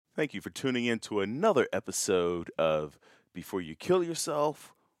Thank you for tuning in to another episode of Before You Kill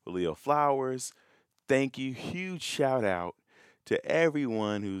Yourself with Leo Flowers. Thank you. Huge shout out to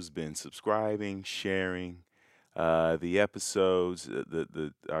everyone who's been subscribing, sharing the episodes.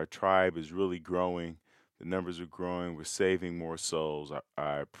 Our tribe is really growing. The numbers are growing. We're saving more souls.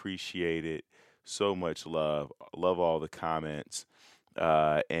 I appreciate it. So much love. Love all the comments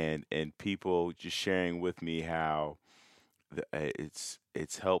and people just sharing with me how it's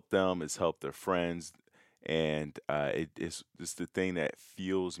helped them, it's helped their friends, and it's the thing that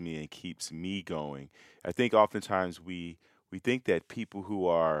fuels me and keeps me going. I think oftentimes we think that people who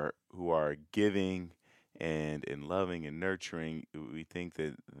are giving and loving and nurturing, we think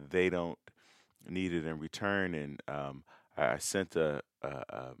that they don't need it in return. And I sent a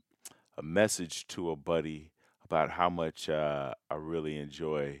message to a buddy about how much I really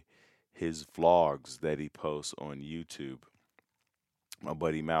enjoy his vlogs that he posts on YouTube, my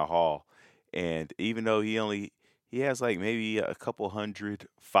buddy Mal Hall. And even though he has like maybe a couple hundred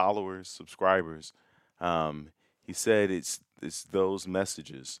followers, subscribers, he said it's those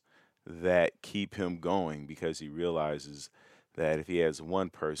messages that keep him going because he realizes that if he has one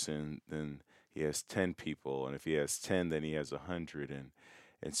person, then he has 10 people, and if he has 10, then he has 100.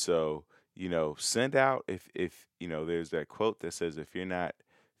 And so, send out, if there's that quote that says, if you're not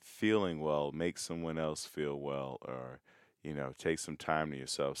feeling well, make someone else feel well, or take some time to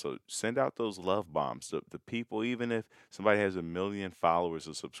yourself. So send out those love bombs. The people, even if somebody has a million followers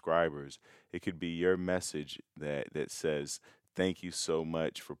or subscribers, it could be your message that says, thank you so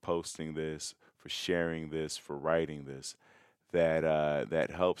much for posting this, for sharing this, for writing this.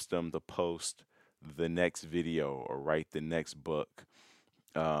 That helps them to post the next video or write the next book,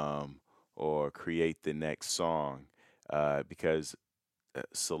 um, or create the next song. Because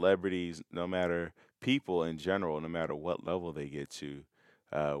celebrities, no matter people in general, no matter what level they get to,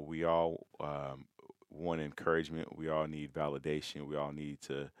 we all want encouragement. We all need validation. We all need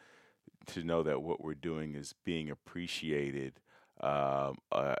to know that what we're doing is being appreciated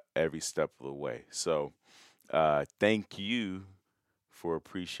every step of the way. So, thank you for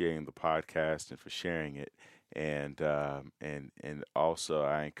appreciating the podcast and for sharing it. And also,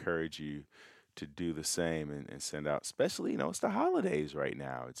 I encourage you to do the same and send out. Especially, it's the holidays right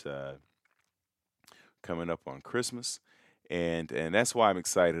now. It's coming up on Christmas, and that's why I'm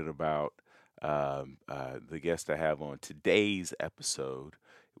excited about the guest I have on today's episode,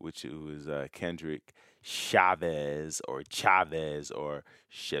 which it was Kendrick Chavez or Chavez.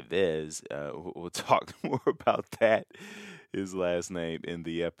 We'll talk more about that, his last name, in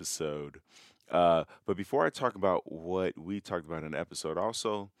the episode. But before I talk about what we talked about in the episode, I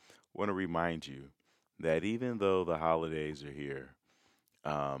also want to remind you that even though the holidays are here,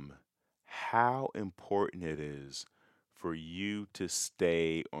 um, how important it is for you to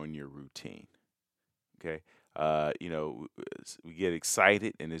stay on your routine. Okay. We get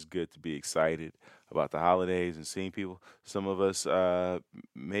excited, and it's good to be excited about the holidays and seeing people. Some of us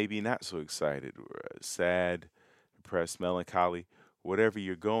maybe not so excited, or sad, depressed, melancholy, whatever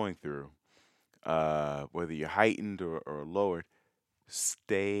you're going through, whether you're heightened or lowered.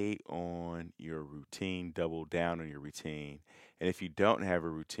 Stay on your routine, double down on your routine. And if you don't have a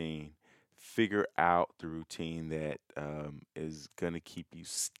routine, figure out the routine that is going to keep you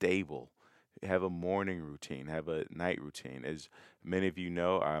stable. Have a morning routine, have a night routine. As many of you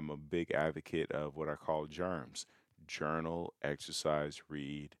know, I'm a big advocate of what I call germs: journal, exercise,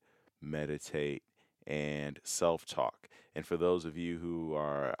 read, meditate, and self talk. And for those of you who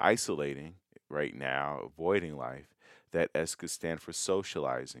are isolating right now, avoiding life, that S could stand for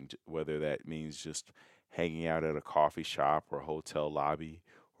socializing, whether that means just hanging out at a coffee shop or hotel lobby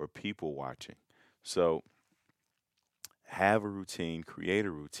or people watching. So have a routine, create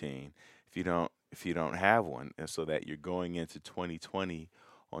a routine if you don't have one, and so that you're going into 2020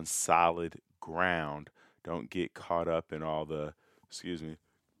 on solid ground. Don't get caught up in all the excuse me,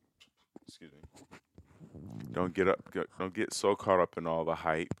 excuse me. Don't get so caught up in all the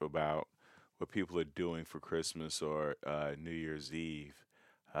hype about what people are doing for Christmas or New Year's Eve,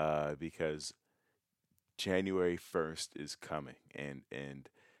 because January 1st is coming, and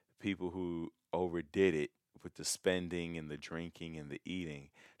people who overdid it with the spending and the drinking and the eating,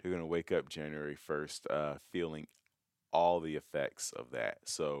 they're going to wake up January 1st feeling all the effects of that.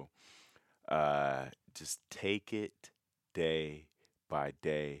 So just take it day by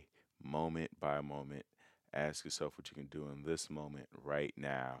day, moment by moment. Ask yourself what you can do in this moment right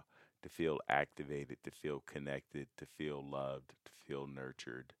now to feel activated, to feel connected, to feel loved, to feel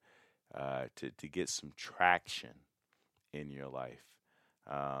nurtured, to get some traction in your life.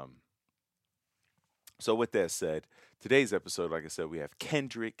 Um, So with that said, today's episode, like I said, we have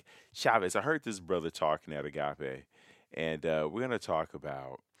Kendrick Chavez. I heard this brother talking at Agape, and we're gonna talk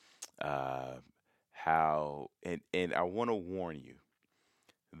about uh, how, and I want to warn you,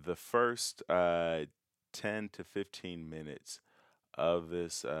 the first 10 to 15 minutes of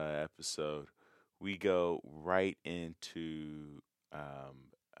this episode, we go right into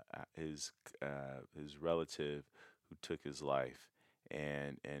his relative who took his life,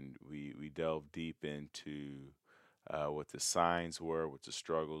 and we delve deep into what the signs were, what the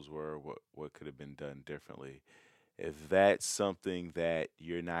struggles were, what could have been done differently. If that's something that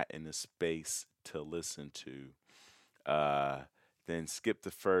you're not in the space to listen to, uh, then skip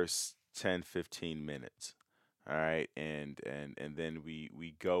the first 10, 15 minutes. All right. And then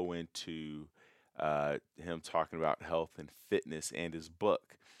we go into him talking about health and fitness and his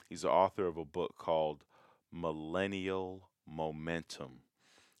book. He's the author of a book called Millennial Momentum.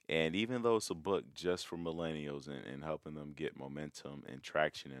 And even though it's a book just for millennials and helping them get momentum and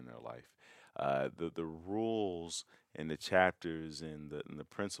traction in their life, the rules and the chapters and the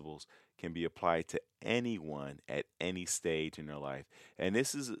principles can be applied to anyone at any stage in their life. And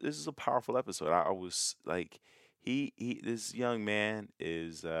this is a powerful episode. I was like, he this young man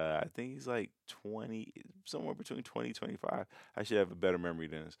is I think he's like 20, somewhere between 20 25. I should have a better memory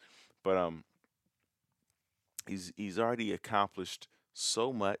than this, but he's already accomplished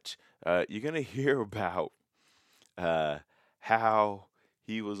so much. You're gonna hear about uh, how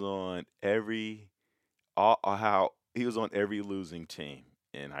he was on how he was on every losing team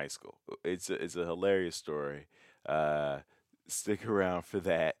in high school. It's a hilarious story. Uh, Stick around for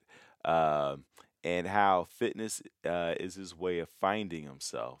that. Um, and how fitness is his way of finding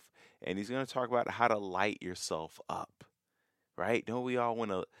himself. And he's going to talk about how to light yourself up, right? Don't we all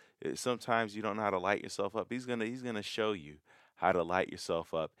want to? Sometimes you don't know how to light yourself up. He's gonna show you how to light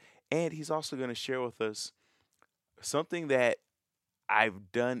yourself up, and he's also going to share with us something that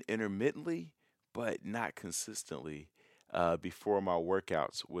I've done intermittently, but not consistently before my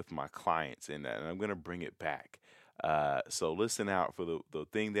workouts with my clients, and I'm going to bring it back. So listen out for the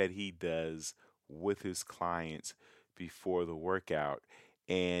thing that he does with his clients before the workout.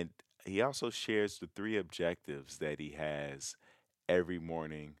 And he also shares the three objectives that he has every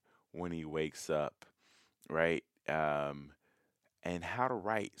morning when he wakes up, right? And how to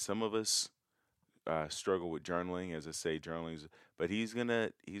write. Some of us struggle with journaling, as I say, but he's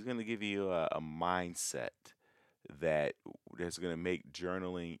gonna give you a mindset that that's gonna make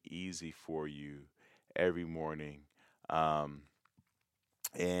journaling easy for you every morning. Um,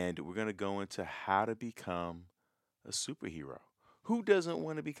 and we're gonna go into how to become a superhero. Who doesn't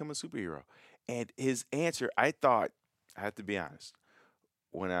want to become a superhero? And his answer, I thought, I have to be honest,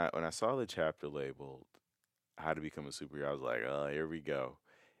 when I saw the chapter labeled "How to Become a Superhero," I was like, "Oh, here we go."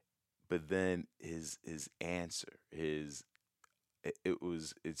 But then his answer, it's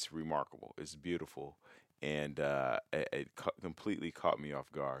remarkable, it's beautiful, and completely caught me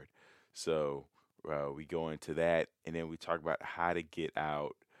off guard. So we go into that, and then we talk about how to get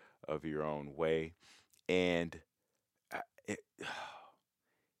out of your own way, and uh, it,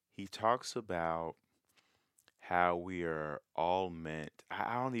 he talks about how we are all meant.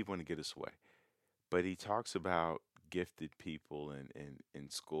 I don't even want to get us away, but he talks about gifted people in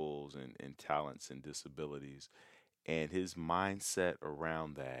schools and talents and disabilities, and his mindset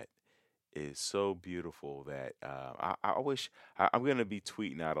around that is so beautiful that I wish I'm going to be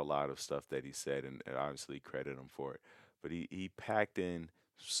tweeting out a lot of stuff that he said, and obviously credit him for it. But he packed in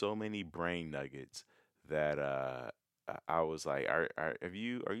so many brain nuggets that I was like, are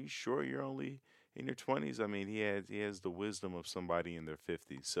you sure you're only in your 20s? I mean, he has the wisdom of somebody in their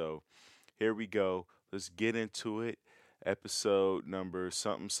 50s. So here we go. Let's get into it. Episode number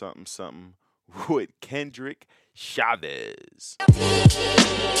something something something with Kendrick Chavez.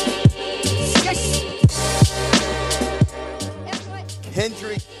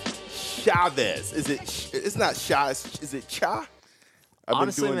 Kendrick Chavez. Is it? It's not Sha. Is it Cha? I've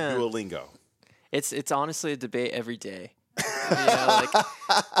Honestly, been man, doing Duolingo. it's honestly a debate every day.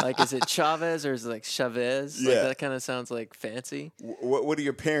 Like is it Chavez or is it like Chavez? Like Yeah. that kind of sounds like fancy. What are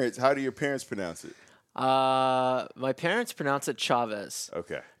your parents? How do your parents pronounce it? My parents pronounce it Chavez,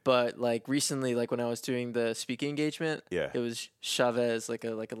 Okay. but like recently, like when I was doing the speaking engagement, Yeah. it was Chavez, like a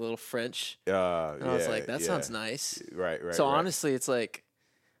little French, and I was like, that sounds nice. Right. So right. honestly, it's like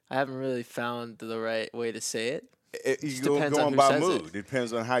I haven't really found the right way to say it. You just go depends on going who by says mood. it.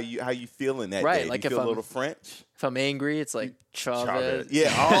 Depends on how you feeling that Right, day. like Do you if feel a I'm- little French? If I'm angry, it's like Chavez.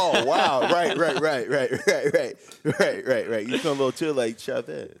 Yeah. Oh wow. Right. You feel a little too like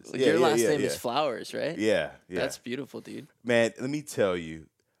Chavez. Like your last name is Flowers, right? Yeah. That's beautiful, dude. Man, let me tell you,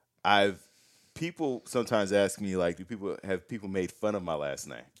 I've people sometimes ask me like, have people made fun of my last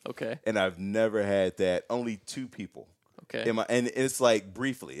name? Okay. And I've never had that. Only two people. Okay. And it's like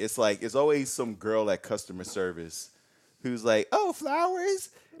briefly. It's like it's always some girl at customer service who's like, "Oh, flowers,"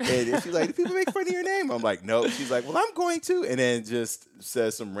 and she's like, "Do people make fun of your name?" I'm like, "No." She's like, "Well, I'm going to," and then just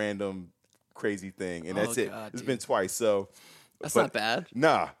says some random crazy thing, and that's it. God, It's dude. been twice, so That's but not bad.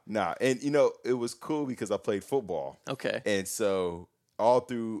 Nah, and it was cool because I played football. Okay. And so all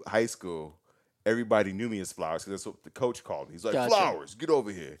through high school, everybody knew me as Flowers because that's what the coach called me. He's like, Gotcha. "Flowers, get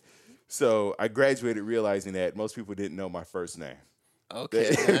over here." So I graduated realizing that most people didn't know my first name. Okay.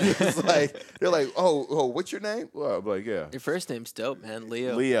 It's like they're like, "Oh, what's your name?" Well, I'm like, "Yeah, Your first name's dope, man.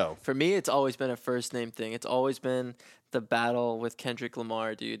 Leo. Leo." For me, it's always been a first name thing. It's always been the battle with Kendrick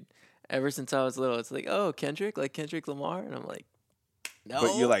Lamar, dude. Ever since I was little, it's like, oh, Kendrick, like Kendrick Lamar, and I'm like, no.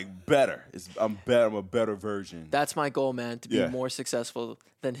 But you're like better. I'm better. I'm a better version. That's my goal, man, to be Yeah. more successful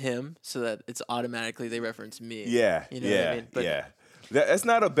than him, so that it's automatically they reference me. Yeah, You know yeah, what I mean? But, yeah. That's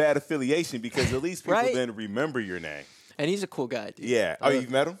not a bad affiliation because at least people Right? then remember your name. And he's a cool guy, dude. Yeah. Oh, you've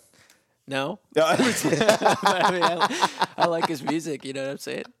met him? No. No. I mean, I like his music. You know what I'm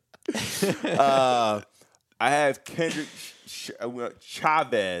saying? I have Kendrick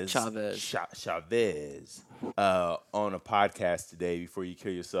Chavez. Chavez on a podcast today before you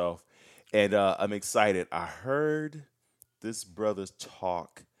kill yourself, and I'm excited. I heard this brother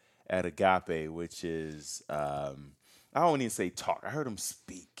talk at Agape, which is I don't even say talk. I heard him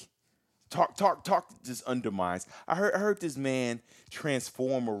speak. Talk just undermines. I heard this man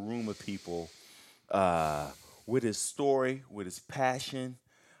transform a room of people with his story, with his passion,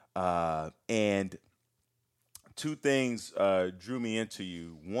 and two things drew me into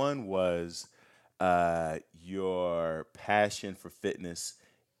you. One was your passion for fitness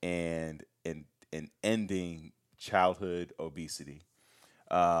and ending childhood obesity.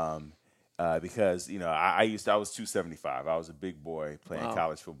 Because I was 275. I was a big boy playing Wow.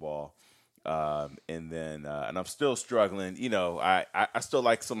 college football, and then and I'm still struggling. I still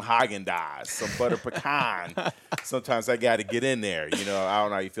like some Haagen-Dazs, some butter pecan. Sometimes I got to get in there. I don't know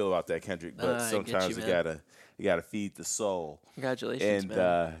how you feel about that, Kendrick, but I get sometimes you, you man. gotta feed the soul. Congratulations, And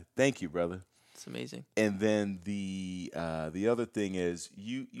man. thank you, brother. It's amazing. And then the other thing is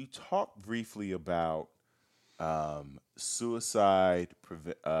you talked briefly about suicide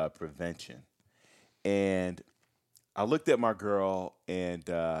prevention, and I looked at my girl, and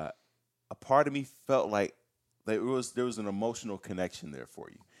a part of me felt like there was an emotional connection there for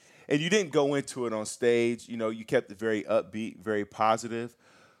you, and you didn't go into it on stage. You kept it very upbeat, very positive.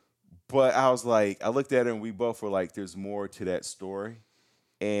 But I was like, I looked at her, and we both were like, "There's more to that story."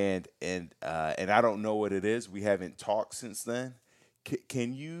 And I don't know what it is. We haven't talked since then.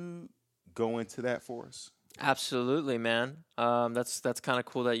 Can you go into that for us? Absolutely, man. That's kind of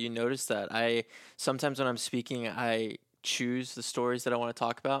cool that you noticed that. I sometimes when I'm speaking, I choose the stories that I want to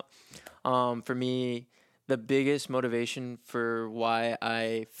talk about. For me, the biggest motivation for why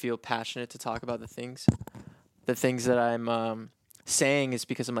I feel passionate to talk about the things that I'm saying is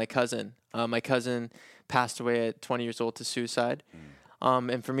because of my cousin. My cousin passed away at 20 years old to suicide.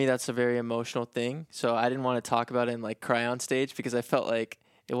 And for me, that's a very emotional thing. So I didn't want to talk about it and like cry on stage because I felt like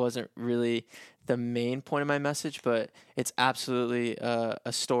it wasn't really the main point of my message, but it's absolutely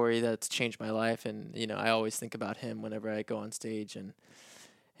a story that's changed my life. And, I always think about him whenever I go on stage. And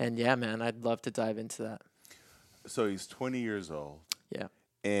yeah, man, I'd love to dive into that. So he's 20 years old. Yeah.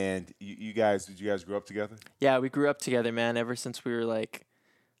 And did you guys grow up together? Yeah, we grew up together, man, ever since we were like,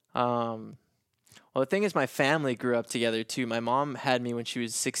 well, the thing is, my family grew up together too. My mom had me when she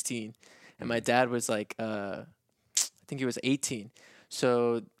was 16, and my dad was like, I think he was 18.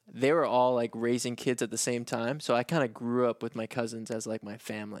 So they were all like raising kids at the same time. So I kind of grew up with my cousins as like my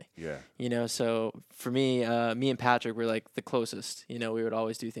family. Yeah. So for me, me and Patrick were like the closest. We would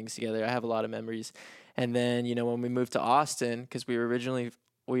always do things together. I have a lot of memories. And then, when we moved to Austin, because we originally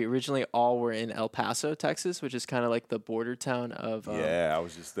all were in El Paso, Texas, which is kind of like the border town of I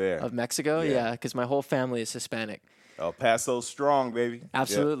was just there. of Mexico. Yeah, because my whole family is Hispanic. El Paso strong, baby.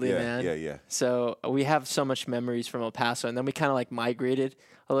 Absolutely, yeah, man. Yeah. So we have so much memories from El Paso, and then we kind of like migrated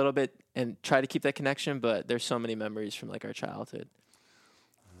a little bit and try to keep that connection. But there's so many memories from like our childhood.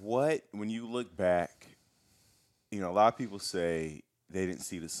 When you look back, a lot of people say they didn't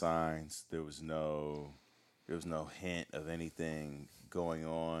see the signs. There was no hint of anything going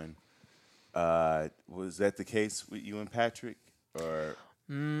on. Was that the case with you and Patrick, or?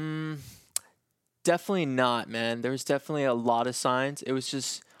 Definitely not, man. There was definitely a lot of signs. It was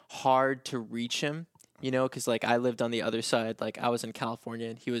just hard to reach him, because like I lived on the other side. Like I was in California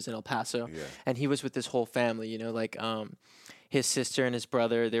and he was in El Paso, Yeah. and he was with his whole family. his sister and his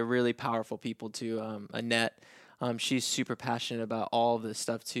brother. They're really powerful people too. Annette, she's super passionate about all of this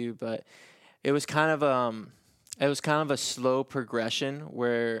stuff too. But it was kind of a slow progression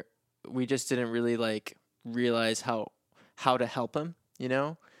where we just didn't really like realize how to help him, you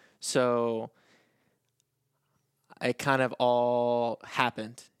know? So it kind of all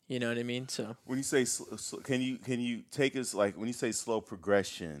happened, you know what I mean? So When you say, can you take us, like, when you say slow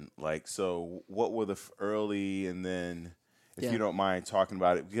progression, like, so what were the early, and then if yeah. you don't mind talking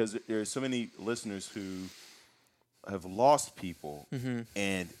about it, because there's so many listeners who have lost people,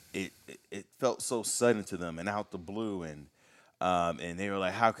 and it felt so sudden to them and out the blue, and they were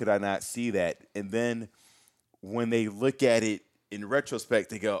like, how could I not see that? And then when they look at it in retrospect,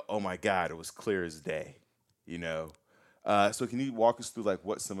 they go, oh my God, it was clear as day, you know? So can you walk us through like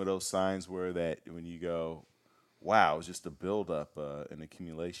what some of those signs were that when you go, wow, it was just a buildup, an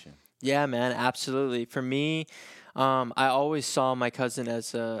accumulation? Yeah, man, absolutely. For me, I always saw my cousin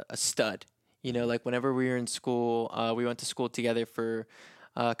as a stud. You know, like whenever we were in school, we went to school together for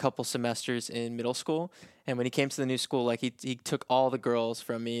a couple semesters in middle school. And when he came to the new school, like he took all the girls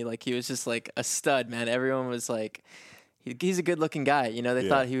from me. Like he was just like a stud, man. Everyone was like, he's a good looking guy. You know, they Yeah.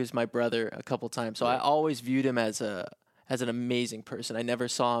 thought he was my brother a couple times. So I Right. always viewed him as an amazing person. I never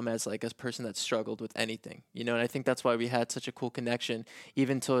saw him as like a person that struggled with anything, you know. And I think that's why we had such a cool connection,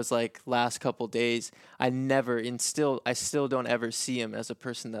 even till his like last couple days. I still don't ever see him as a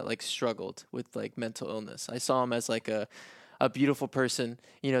person that like struggled with like mental illness. I saw him as like a beautiful person,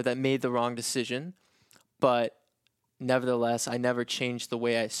 you know, that made the wrong decision, but nevertheless, I never changed the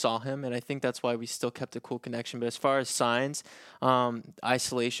way I saw him, and I think that's why we still kept a cool connection. But as far as signs,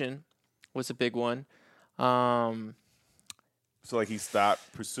 isolation was a big one. Um, So like he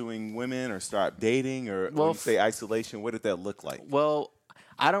stopped pursuing women or stopped dating, or when well, you say isolation, what did that look like? well,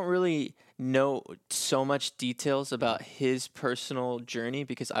 I don't really know so much details about his personal journey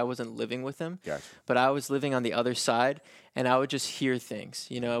because I wasn't living with him, Gotcha. but I was living on the other side, and I would just hear things,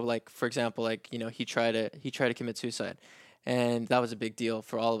 you know, like for example, like you know, he tried to commit suicide, and that was a big deal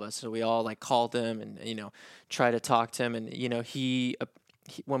for all of us. So we all like called him and you know, try to talk to him, and you know,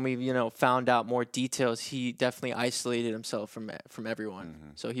 when we you know found out more details, he definitely isolated himself from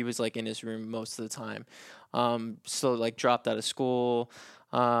everyone. So he was like in his room most of the time. So like dropped out of school,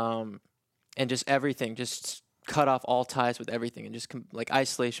 and just everything, just cut off all ties with everything, and just like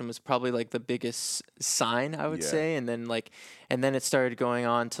isolation was probably like the biggest sign I would Yeah. say, and then it started going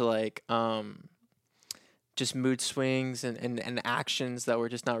on to like just mood swings and actions that were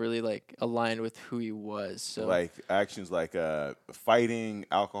just not really like aligned with who he was. So Like actions like fighting,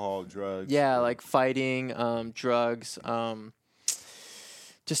 alcohol, drugs. yeah, or- like fighting, drugs,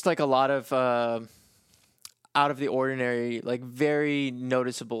 just like a lot of out of the ordinary, like very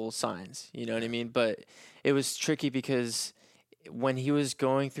noticeable signs. You know what I mean? But it was tricky because when he was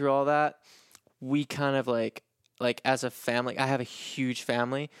going through all that, we kind of like as a family, I have a huge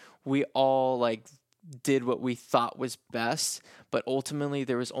family. We all like did what we thought was best, but ultimately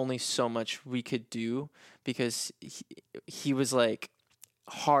there was only so much we could do because he was like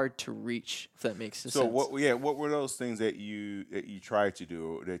hard to reach, if that makes sense. So what? Yeah, what were those things that you tried to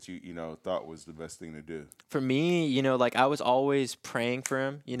do, or that you know thought was the best thing to do? For me, you know, like I was always praying for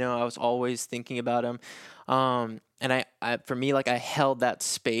him, you know, I was always thinking about him. And I for me, like I held that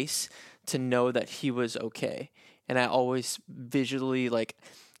space to know that he was okay. And I always visually like,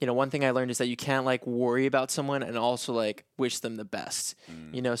 you know, one thing I learned is that you can't like worry about someone and also like wish them the best,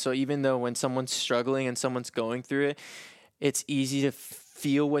 you know. So even though when someone's struggling and someone's going through it, it's easy to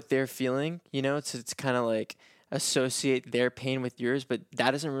feel what they're feeling, you know, it's kind of like associate their pain with yours, but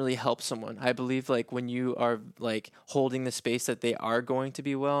that doesn't really help someone. I believe like when you are like holding the space that they are going to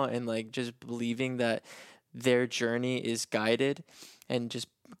be well, and like just believing that their journey is guided, and just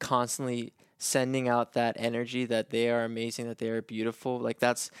constantly sending out that energy that they are amazing, that they are beautiful. Like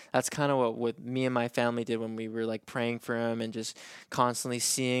that's kind of what me and my family did when we were like praying for him, and just constantly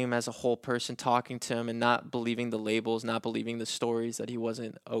seeing him as a whole person, talking to him and not believing the labels, not believing the stories that he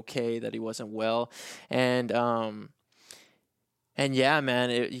wasn't okay, that he wasn't well. And yeah,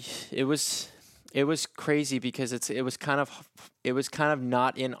 man, it was crazy because it was kind of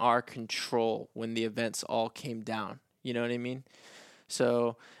not in our control when the events all came down. You know what I mean?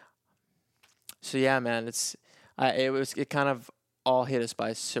 So yeah, man, it kind of all hit us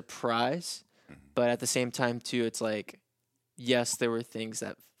by surprise, but at the same time too, it's like, yes, there were things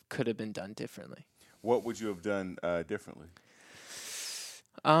that could have been done differently. What would you have done differently?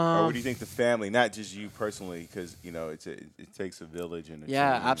 Or what do you think the family, not just you personally, because you know it takes a village and a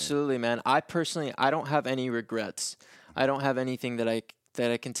Yeah, team. absolutely, man. I personally, I don't have any regrets. I don't have anything that that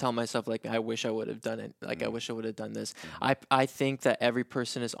I can tell myself like I wish I would have done it, like I Mm-hmm. wish I would have done this. Mm-hmm. I think that every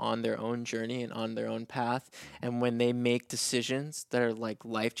person is on their own journey and on their own path, and when they make decisions that are like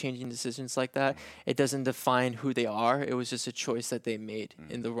life-changing decisions like that, it doesn't define who they are. It was just a choice that they made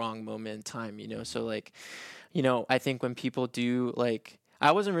in the wrong moment in time, you know? So like, you know, I think when people do like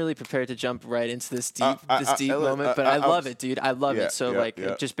I wasn't really prepared to jump right into this deep moment, but I love it, dude. I love Yeah, it. So yeah, like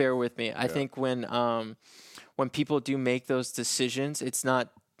yeah, just bear with me. I yeah. think when people do make those decisions, it's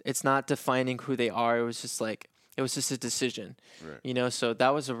not defining who they are. It was just like it was just a decision. Right. You know, so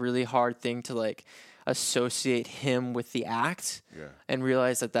that was a really hard thing to like associate him with the act Yeah. and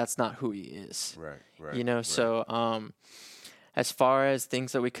realize that that's not who he is. Right. Right. You know, Right. so as far as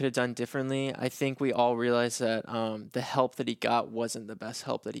things that we could have done differently, I think we all realized that the help that he got wasn't the best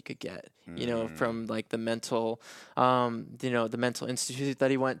help that he could get. You know, from like the mental, the mental institute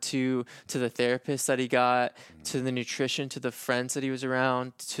that he went to the therapist that he got, to the nutrition, to the friends that he was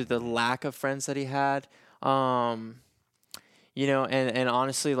around, to the lack of friends that he had. You know, and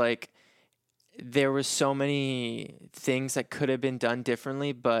honestly, like there was so many things that could have been done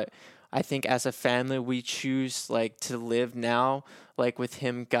differently, but I think as a family we choose like to live now like with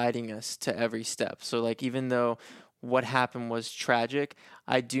him guiding us to every step. So like even though what happened was tragic,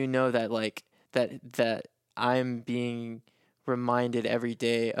 I do know that like that I'm being reminded every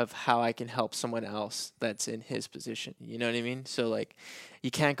day of how I can help someone else that's in his position. You know what I mean? So like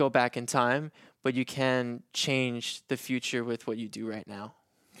you can't go back in time, but you can change the future with what you do right now.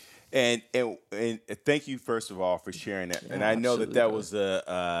 And thank you first of all for sharing that. Yeah, And I know absolutely, that brother. was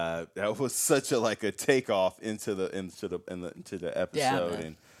that was such a like a takeoff into the Yeah, episode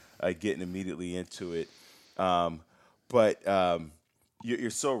man. and getting immediately into it. But you're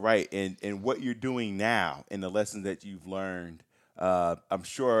so right, and what you're doing now and the lessons that you've learned. I'm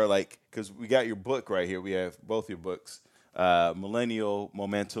sure, like, because we got your book right here. We have both your books, Millennial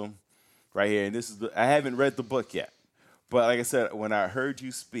Momentum, right here. And I haven't read the book yet. But like I said, when I heard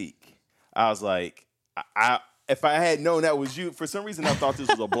you speak, I was like, if I had known that was you, for some reason I thought this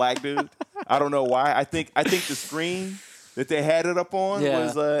was a black dude. I don't know why. I think the screen that they had it up on Yeah,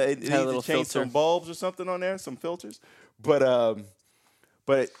 was it had a needed to little change filter. some bulbs or something on there, some filters. But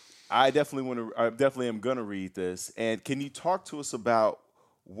I definitely want to. I definitely am gonna read this. And can you talk to us about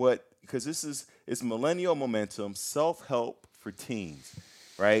what? Because it's millennial momentum, self help for teens,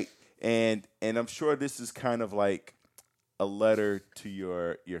 right? And I'm sure this is kind of like a letter to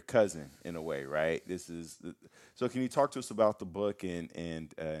your cousin in a way, right? So. Can you talk to us about the book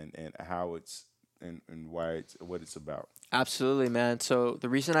and how it's and why it's what it's about? Absolutely, man. So the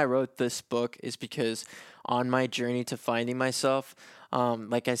reason I wrote this book is because on my journey to finding myself,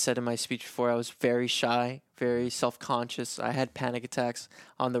 like I said in my speech before, I was very shy, very self-conscious. I had panic attacks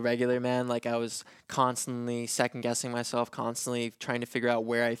on the regular, man. Like I was constantly second guessing myself, constantly trying to figure out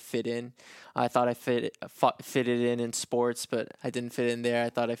where I fit in. I thought I fitted in sports, but I didn't fit in there. I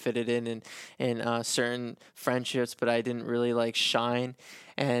thought I fitted in certain friendships, but I didn't really like shine.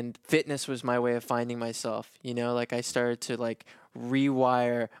 And fitness was my way of finding myself. You know, like I started to like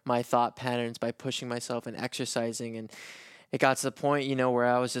rewire my thought patterns by pushing myself and exercising, and it got to the point, you know, where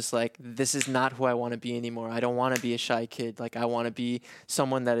I was just like, this is not who I want to be anymore. I don't want to be a shy kid. Like, I want to be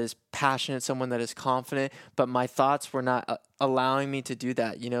someone that is passionate, someone that is confident, but my thoughts were not allowing me to do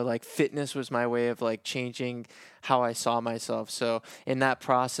that. You know, like fitness was my way of like changing how I saw myself. So, in that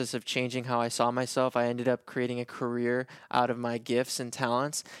process of changing how I saw myself, I ended up creating a career out of my gifts and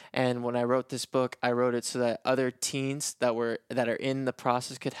talents. And when I wrote this book, I wrote it so that other teens that are in the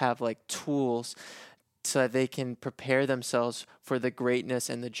process could have like tools so that they can prepare themselves for the greatness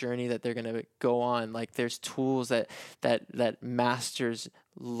and the journey that they're going to go on. Like there's tools that masters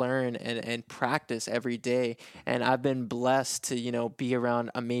learn and practice every day. And I've been blessed to, you know, be around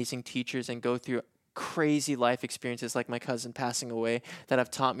amazing teachers and go through crazy life experiences like my cousin passing away that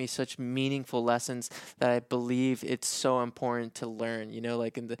have taught me such meaningful lessons that I believe it's so important to learn, you know,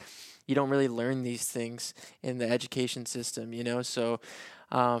 like you don't really learn these things in the education system, you know. So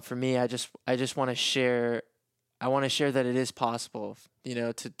for me, I just want to share. I want to share that it is possible, you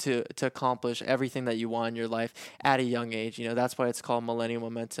know, to accomplish everything that you want in your life at a young age. You know, that's why it's called millennial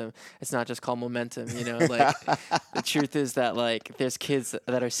momentum. It's not just called momentum. You know, like the truth is that like there's kids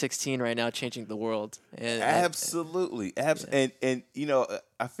that are 16 right now changing the world, and Absolutely, yeah, and you know,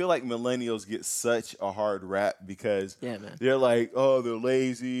 I feel like millennials get such a hard rap because yeah, man, they're like, oh, they're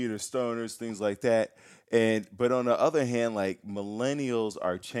lazy, they're stoners, things like that. And but on the other hand, like millennials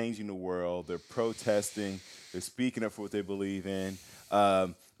are changing the world. They're protesting. They're speaking up for what they believe in.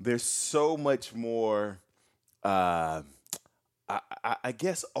 There's so much more. Uh, I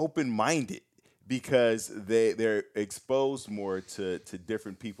guess open minded because they're exposed more to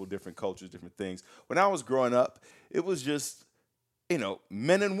different people, different cultures, different things. When I was growing up, it was just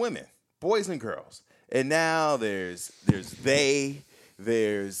men and women, boys and girls. And now there's they,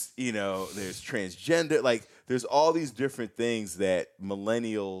 there's transgender, like there's all these different things that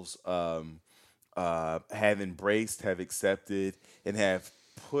millennials have embraced, have accepted, and have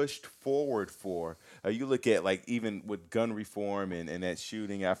pushed forward for. You look at like even with gun reform and that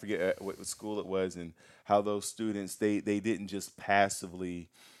shooting, I forget what school it was, and how those students they didn't just passively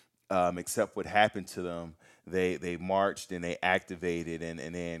accept what happened to them. They marched and they activated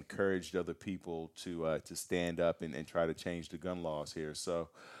and they encouraged other people to stand up and try to change the gun laws here. So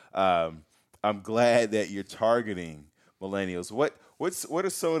I'm glad that you're targeting millennials. What are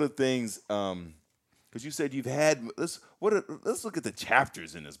some of the things? Because you said you've had let's look at the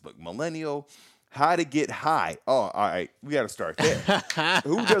chapters in this book. Millennial, how to get high. Oh, all right, we got to start there.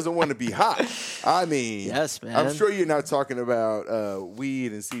 Who doesn't want to be high? I mean, yes, man. I'm sure you're not talking about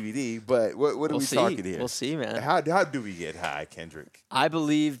weed and CBD, but what are we talking here? We'll see, man. How do we get high, Kendrick? I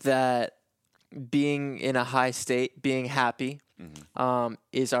believe that being in a high state, being happy,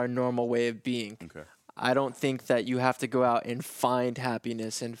 is our normal way of being. Okay. I don't think that you have to go out and find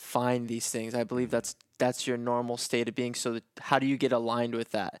happiness and find these things. I believe that's your normal state of being. So how do you get aligned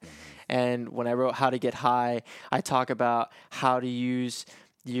with that? And when I wrote How to Get High, I talk about how to use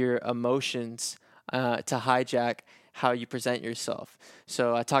your emotions to hijack how you present yourself.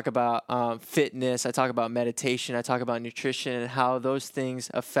 So I talk about fitness, I talk about meditation, I talk about nutrition, and how those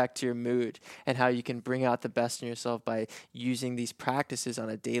things affect your mood and how you can bring out the best in yourself by using these practices on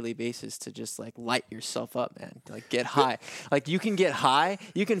a daily basis to just like light yourself up, man. Like get high. Like you can get high,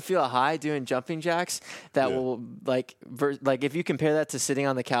 you can feel high doing jumping jacks that will like if you compare that to sitting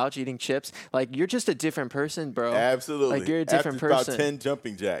on the couch eating chips, like you're just a different person, bro. Absolutely. Like you're a different person. About 10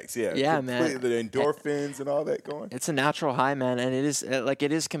 jumping jacks. Yeah. Yeah, man. The endorphins and all that going. It's a natural high, man, and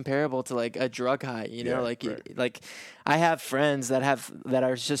it is comparable to like a drug high, right. Like I have friends that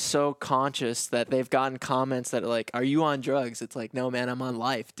are just so conscious that they've gotten comments that are like, "Are you on drugs?" It's like, "No, man, I'm on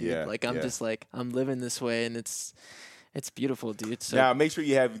life, dude." Yeah, like I'm just like I'm living this way, and it's beautiful, dude. So now make sure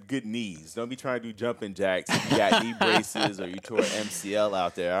you have good knees. Don't be trying to do jumping jacks if you got knee braces or you tore MCL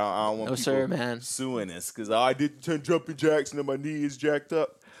out there. I don't want people suing us because I did 10 jumping jacks and then my knee is jacked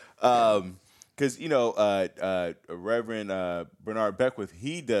up. Because, Reverend Bernard Beckwith,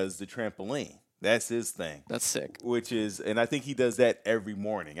 he does the trampoline. That's his thing. That's sick. And I think he does that every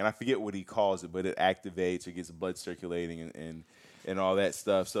morning. And I forget what he calls it, but it activates or gets the blood circulating and all that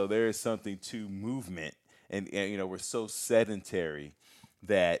stuff. So there is something to movement. And we're so sedentary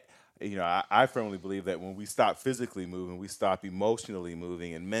that, I firmly believe that when we stop physically moving, we stop emotionally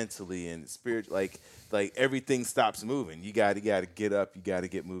moving and mentally and spiritually. Like everything stops moving. You got to get up. You got to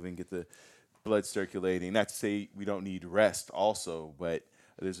get moving, get the blood circulating. Not to say we don't need rest also, but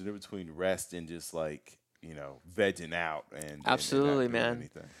there's a difference between rest and just like, vegging out and absolutely, and not doing man.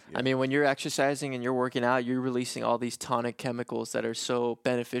 anything. Yeah. I mean, when you're exercising and you're working out, you're releasing all these tonic chemicals that are so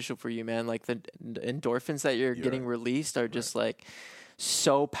beneficial for you, man. Like the endorphins that you're getting released are just like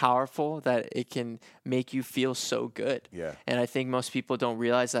so powerful that it can make you feel so good. Yeah. And I think most people don't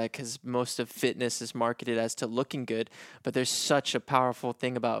realize that because most of fitness is marketed as to looking good, but there's such a powerful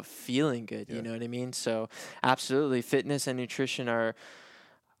thing about feeling good. You know what I mean? So absolutely, fitness and nutrition are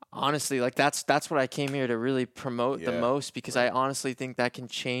honestly like that's what I came here to really promote the most, because I honestly think that can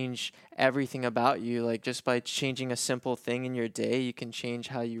change everything about you. Like just by changing a simple thing in your day, you can change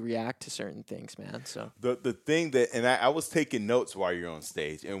how you react to certain things, man. So the thing that, and I was taking notes while you're on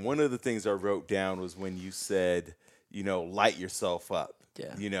stage, and one of the things I wrote down was when you said, light yourself up.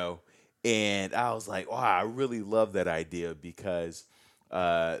 Yeah. And I was like, wow, I really love that idea because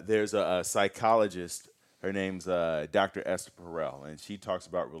there's a psychologist. Her name's Dr. Esther Perel, and she talks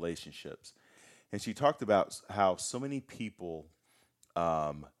about relationships. And she talked about how so many people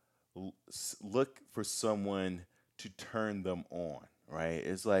look for someone to turn them on, right?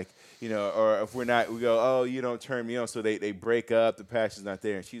 It's like, or if we're not, we go, oh, you don't turn me on. So they break up, the passion's not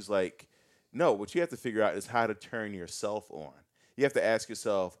there. And she's like, no, what you have to figure out is how to turn yourself on. You have to ask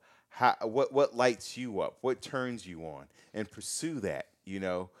yourself, what lights you up? What turns you on? And pursue that,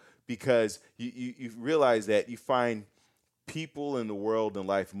 because you realize that you find people in the world and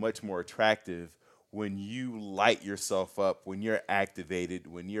life much more attractive when you light yourself up, when you're activated,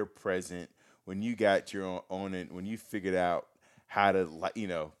 when you're present, when you got your own and when you figured out how to,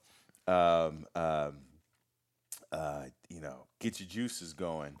 get your juices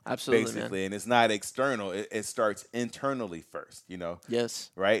going, Absolutely, man. basically. And it's not external. It starts internally first,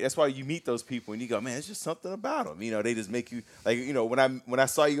 Yes. right? That's why you meet those people and you go, man, it's just something about them. They just make you like, when I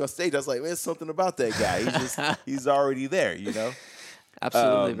saw you on stage, I was like, man, there's something about that guy. He's already there.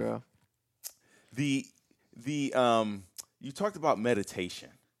 Absolutely, Um, bro. the you talked about meditation.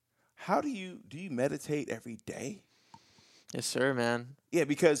 How do you meditate every day? Yes, sir, man. Yeah,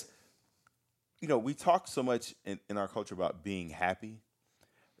 because we talk so much in our culture about being happy.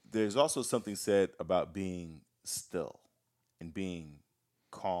 There's also something said about being still and being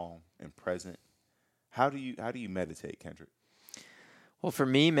calm and present. How do you meditate, Kendrick? Well, for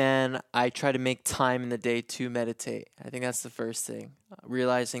me, man, I try to make time in the day to meditate. I think that's the first thing.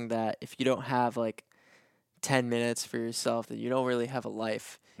 Realizing that if you don't have like 10 minutes for yourself, then you don't really have a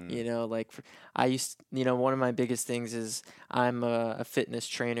life. Mm, I used, one of my biggest things is I'm a fitness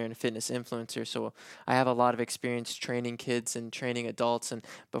trainer and a fitness influencer. So I have a lot of experience training kids and training adults. And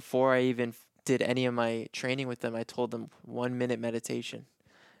before I even did any of my training with them, I told them 1 minute meditation.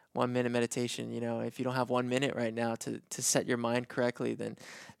 1 minute meditation. If you don't have 1 minute right now to set your mind correctly, then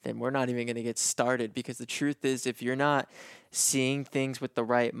we're not even going to get started, because the truth is, if you're not seeing things with the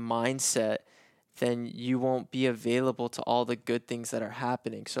right mindset, then you won't be available to all the good things that are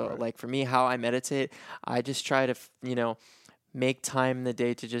happening. So right. like for me, how I meditate, I just try to make time in the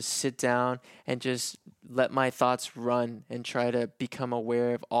day to just sit down and just let my thoughts run and try to become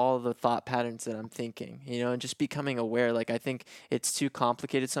aware of all the thought patterns that I'm thinking, and just becoming aware. Like, I think it's too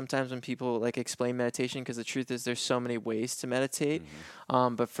complicated sometimes when people like explain meditation, because the truth is there's so many ways to meditate.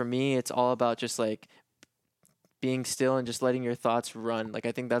 Hmm. But for me, it's all about just like being still and just letting your thoughts run. Like,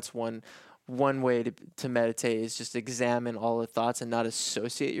 I think that's one way to meditate, is just examine all the thoughts and not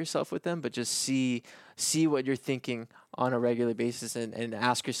associate yourself with them, but just see what you're thinking on a regular basis, and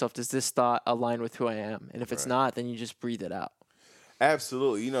ask yourself, does this thought align with who I am? And if it's Right. not, then you just breathe it out.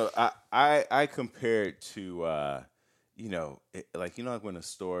 Absolutely. I compare it to like when a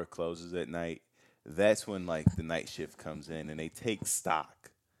store closes at night, that's when like the night shift comes in and they take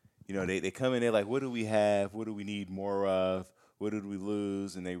stock. They come in, they're like, what do we have? What do we need more of? What did we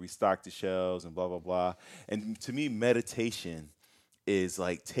lose? And they restock the shelves and blah blah blah. And to me, meditation is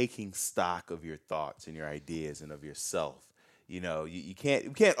like taking stock of your thoughts and your ideas and of yourself. You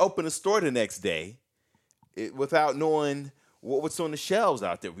can't open a store the next day without knowing what's on the shelves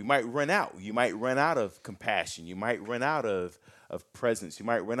out there. We might run out. You might run out of compassion. You might run out of presence. You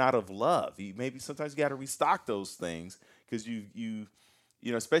might run out of love. Maybe sometimes you got to restock those things, because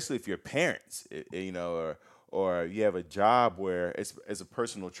especially if you're parents, or you have a job where, as a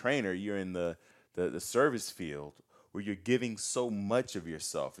personal trainer, you're in the service field, where you're giving so much of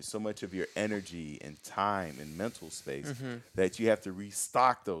yourself and so much of your energy and time and mental space, Mm-hmm. that you have to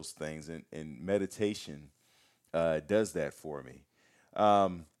restock those things. And meditation does that for me.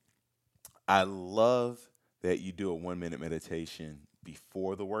 Um, I love that you do a 1 minute meditation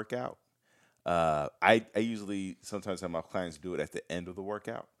before the workout. I usually sometimes have my clients do it at the end of the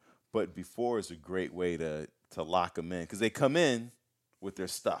workout, but before is a great way to lock them in, because they come in with their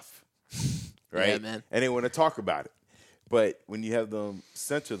stuff, Yeah, right? man. And they want to talk about it. But when you have them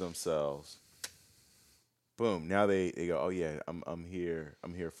center themselves, boom, now they go, oh yeah, I'm here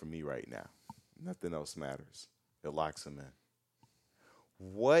for me right now. Nothing else matters. It locks them in.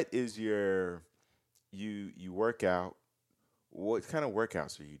 What is you work out? What kind of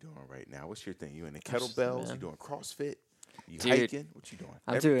workouts are you doing right now? What's your thing? You in the kettlebells? You Man. doing CrossFit? You Dude, hiking? What you doing?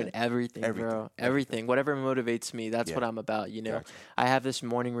 I'm doing Everything? everything, Everything. bro. Everything. Everything. Whatever motivates me, that's Yeah. what I'm about. Gotcha. I have this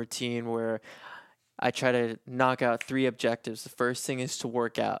morning routine where I try to knock out 3 objectives. The first thing is to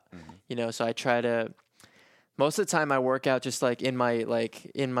work out. Hmm. So I try to, most of the time I work out just like in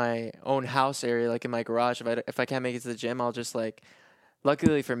my own house area, like in my garage. If I can't make it to the gym, I'll just like,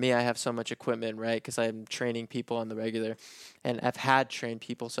 luckily for me, I have so much equipment, right? Because I'm training people on the regular, and I've had trained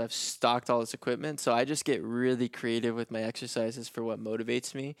people, so I've stocked all this equipment. So I just get really creative with my exercises for what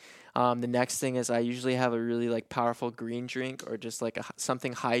motivates me. The next thing is I usually have a really like powerful green drink, or just like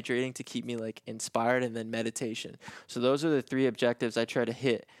something hydrating to keep me like inspired, and then meditation. So those are the 3 objectives I try to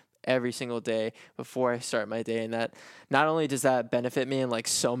hit every single day before I start my day. And that, not only does that benefit me in like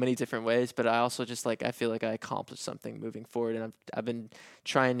so many different ways, but I also just like, I feel like I accomplished something moving forward. And I've been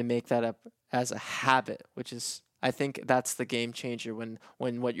trying to make that up as a habit, which is, I think that's the game changer, when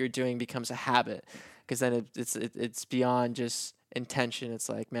what you're doing becomes a habit, because then it's beyond just intention. It's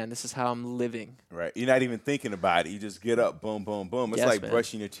like, man, this is how I'm living. Right. You're not even thinking about it. You just get up, boom, boom, boom. It's Yes, like man.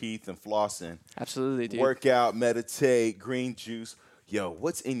 brushing your teeth and flossing. Absolutely, dude. Work out, meditate, green juice. Yo,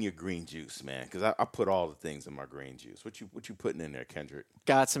 what's in your green juice, man? Because I put all the things in my green juice. What you putting in there, Kendrick?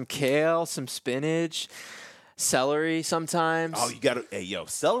 Got some kale, some spinach, Celery sometimes. Oh, you gotta. Hey, yo,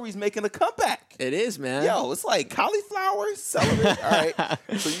 celery's making a comeback. It is, man. Yo, it's like cauliflower, celery. All right.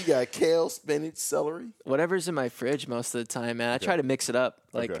 So you got kale, spinach, celery. Whatever's in my fridge most of the time, man. I try to mix it up.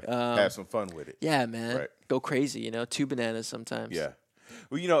 Like, have some fun with it. Yeah, man. Right. Go crazy, 2 bananas sometimes. Yeah.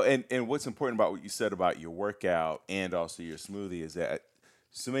 Well, and what's important about what you said about your workout and also your smoothie is that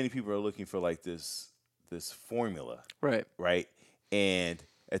so many people are looking for like this formula. Right. Right. And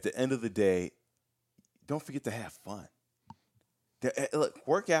at the end of the day, don't forget to have fun. Look,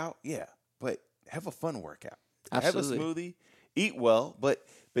 workout, yeah, but have a fun workout. Absolutely. Have a smoothie, eat well, but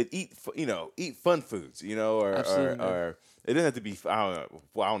eat fun foods, or it doesn't have to be. I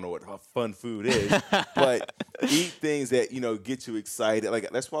don't know what fun food is, but eat things that get you excited. Like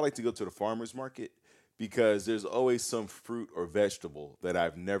that's why I like to go to the farmers market because there's always some fruit or vegetable that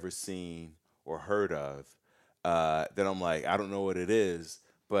I've never seen or heard of that I'm like I don't know what it is.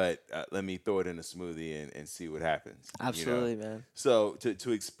 But let me throw it in a smoothie and see what happens. Absolutely, man. So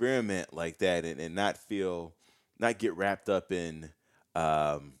to experiment like that and not get wrapped up in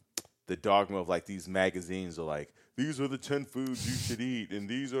the dogma of like these magazines are like, these are the 10 foods you should eat and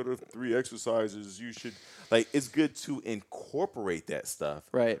these are the 3 exercises you should like. It's good to incorporate that stuff,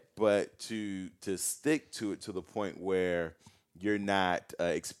 right? But to stick to it to the point where you're not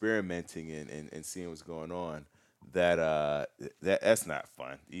experimenting and seeing what's going on. That's not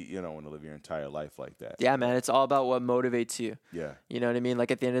fun. You don't want to live your entire life like that. Yeah, man. It's all about what motivates you. Yeah. You know what I mean?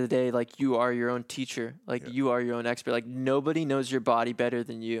 Like at the end of the day, like you are your own teacher. Like you are your own expert. Like nobody knows your body better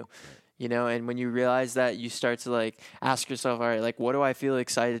than you. Right. And when you realize that, you start to like ask yourself, all right, like what do I feel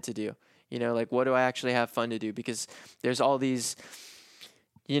excited to do? Like what do I actually have fun to do? Because there's all these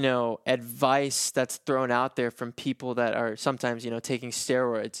advice that's thrown out there from people that are sometimes, taking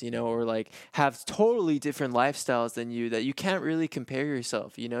steroids, or like have totally different lifestyles than you that you can't really compare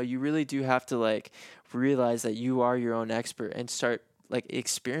yourself. You really do have to like realize that you are your own expert and start like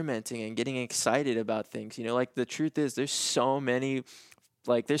experimenting and getting excited about things. Like the truth is there's so many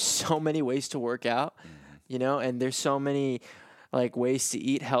ways to work out, and there's so many like ways to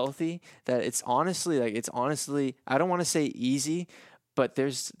eat healthy that it's honestly, I don't want to say easy, but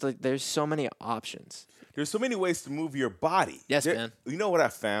there's so many options. There's so many ways to move your body. Yes, man. You know what I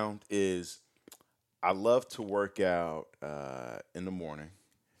found is I love to work out in the morning.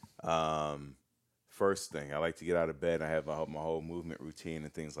 First thing, I like to get out of bed. I have my whole movement routine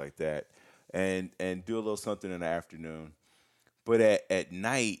and things like that, and do a little something in the afternoon. But at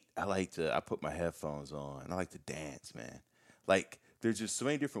night, I put my headphones on. I like to dance, man. Like. There's just so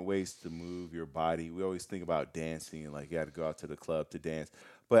many different ways to move your body. We always think about dancing and like you got to go out to the club to dance,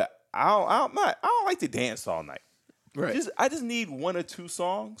 but I don't like to dance all night. Right. I just need 1 or 2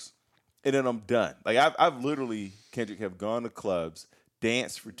 songs, and then I'm done. Like I've literally, Kendrick, have gone to clubs,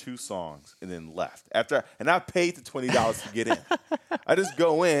 danced for 2 songs, and then left and I paid the $20 to get in. I just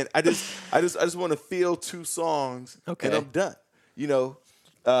go in. I just want to feel 2 songs, and I'm done.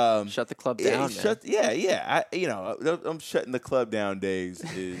 Shut the club down. I'm shutting the club down. Days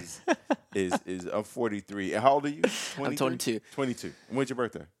is I'm 43. And how old are you? 23? I'm 22. 22. When's your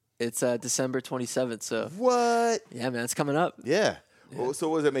birthday? It's December 27th. So what? Yeah, man, it's coming up. Yeah. Well, so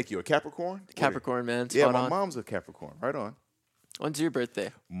what does that make you? A Capricorn? Capricorn, man. Yeah, my mom's a Capricorn. Right on. When's your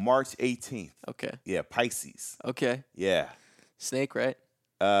birthday? March 18th. Okay. Yeah, Pisces. Okay. Yeah. Snake, right?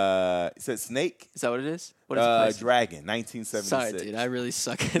 It said snake. Is that what it is? What is Dragon, 1976. Sorry, dude. I really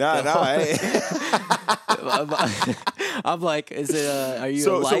suck at I'm like, is it? Are you?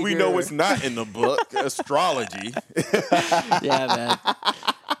 So we know it's not in the book. Astrology. Yeah, man.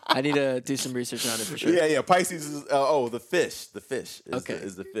 I need to do some research on it for sure. Yeah. Pisces is the fish. The fish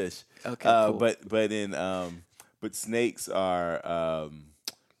is the fish. Okay. Cool. But snakes are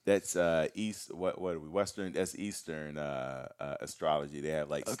that's east. What are we? Western. That's Eastern astrology. They have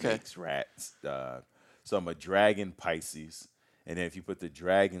like snakes, rats. So I'm a dragon Pisces, and then if you put the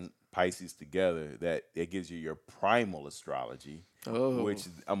dragon Pisces together, that it gives you your primal astrology, which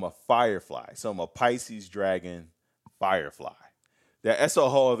I'm a firefly. So I'm a Pisces dragon firefly. That's a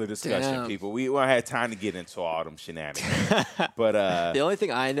whole other discussion, people. We won't have time to get into all them shenanigans. But the only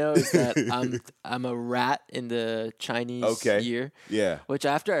thing I know is that I'm a rat in the Chinese year. Yeah. Which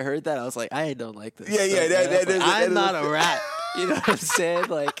after I heard that, I was like, I don't like this. Yeah. I'm not a rat. You know what I'm saying?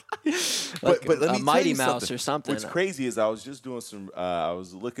 Like but let me a Mighty tell you Mouse or something. What's crazy is I was just doing some. I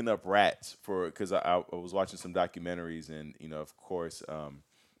was looking up rats because I was watching some documentaries, and of course. I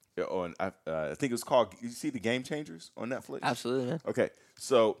think it was called. You see the Game Changers on Netflix? Absolutely, man. Okay,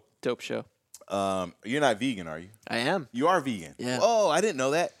 so dope show. You're not vegan, are you? I am. You are vegan. Yeah. Oh, I didn't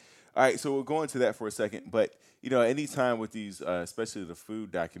know that. All right, so we'll go into that for a second. But anytime with these, especially the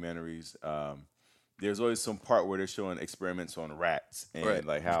food documentaries, there's always some part where they're showing experiments on rats and Right.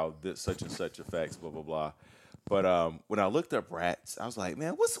 like how this such and such affects blah blah blah. But when I looked up rats, I was like,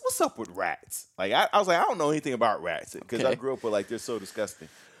 man, what's up with rats? Like I was like, I don't know anything about rats because I Okay. grew up with like they're so disgusting.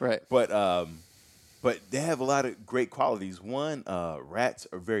 Right. But they have a lot of great qualities. One, rats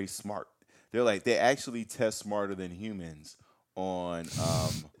are very smart. They actually test smarter than humans on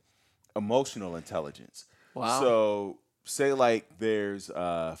emotional intelligence. Wow. So say like there's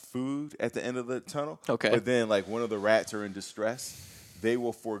food at the end of the tunnel. Okay. But then like one of the rats are in distress, they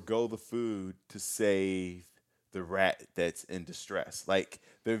will forego the food to save the rat that's in distress. Like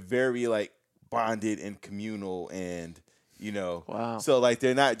they're very like bonded and communal and Wow. so like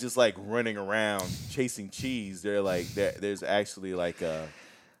they're not just like running around chasing cheese. They're like there's actually like a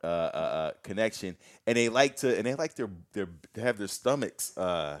connection, and they like to have their stomachs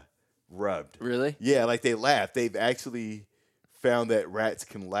rubbed. Really? Yeah, like they laugh. They've actually found that rats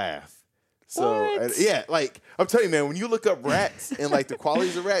can laugh. So What? yeah, like I'm telling you, man, when you look up rats and like the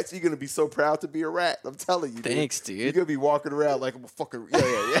qualities of rats, you're gonna be so proud to be a rat. I'm telling you. Thanks, dude. You're gonna be walking around like I'm a fucking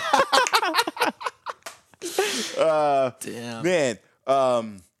yeah. Damn. Man,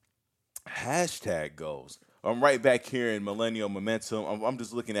 hashtag goals. I'm right back here in Millennial Momentum. I'm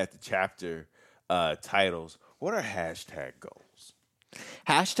just looking at the chapter titles. What are hashtag goals?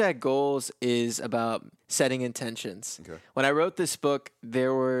 Hashtag goals is about setting intentions. Okay. When I wrote this book,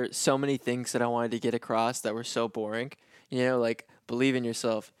 there were so many things that I wanted to get across that were so boring. Like believe in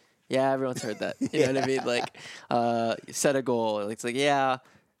yourself. Yeah, everyone's heard that. You know what I mean? Like set a goal. It's like, yeah.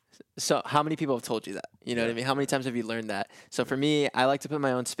 So how many people have told you that? You know what I mean? How many times have you learned that? So for me, I like to put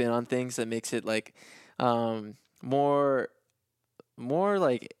my own spin on things that makes it like more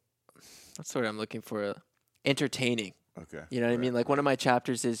like, what's the word I'm looking for? Entertaining. Okay. You know what I mean? Like one of my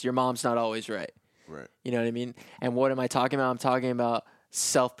chapters is your mom's not always right. Right. You know what I mean? And what am I talking about? I'm talking about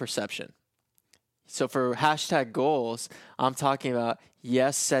self-perception. So for hashtag goals, I'm talking about,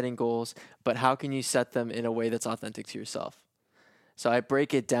 yes, setting goals, but how can you set them in a way that's authentic to yourself? So I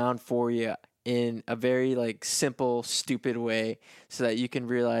break it down for you in a very like simple, stupid way so that you can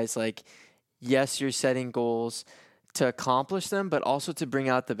realize like, yes, you're setting goals to accomplish them, but also to bring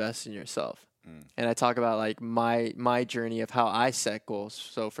out the best in yourself. And I talk about like my journey of how I set goals.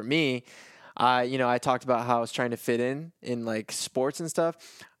 So for me, I talked about how I was trying to fit in like sports and stuff.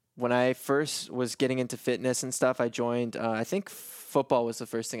 When I first was getting into fitness and stuff, I joined, I think football was the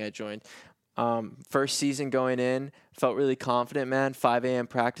first thing I joined. First season going in, felt really confident, man. 5 a.m.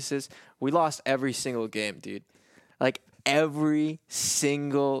 practices. We lost every single game, dude. Like every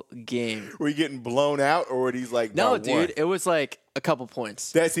single game. Were you getting blown out, or were these like No, by dude. one? It was like a couple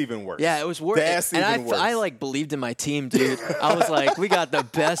points. That's even worse. Yeah, it was worse. That's and even worse. I like believed in my team, dude. I was like, we got the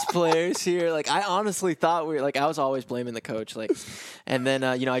best players here. Like I honestly thought we were like I was always blaming the coach. Like, and then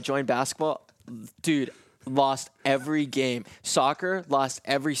I joined basketball, dude. Lost every game. Soccer, lost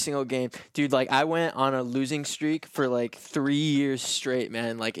every single game. Dude, like I went on a losing streak for like 3 years straight,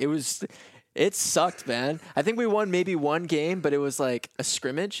 man. Like it sucked, man. I think we won maybe one game, but it was like a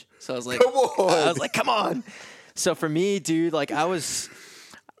scrimmage. So I was like, come on. So for me, dude, like I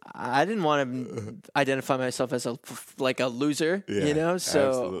didn't want to identify myself as a loser, Yeah, So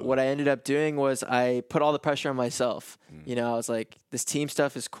absolutely. what I ended up doing was I put all the pressure on myself. I was like, this team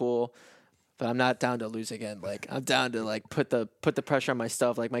stuff is cool, but I'm not down to lose again. Like I'm down to like put the pressure on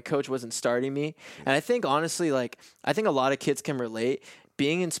myself. Like my coach wasn't starting me. And I think honestly, like I think a lot of kids can relate.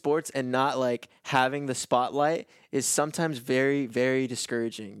 Being in sports and not like having the spotlight is sometimes very, very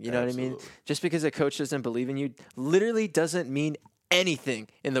discouraging. You know what I mean? Absolutely. Just because a coach doesn't believe in you literally doesn't mean anything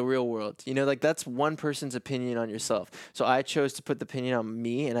in the real world. Like that's one person's opinion on yourself. So I chose to put the opinion on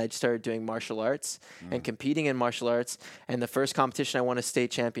me, and I started doing martial arts and competing in martial arts. And the first competition, I won a state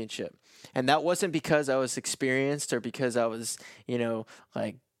championship. And that wasn't because I was experienced or because I was,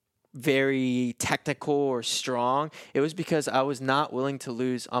 like very technical or strong. It was because I was not willing to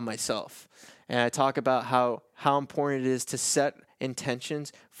lose on myself. And I talk about how important it is to set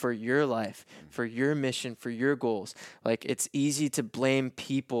intentions for your life, for your mission, for your goals. Like it's easy to blame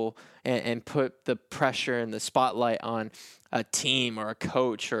people and put the pressure and the spotlight on a team or a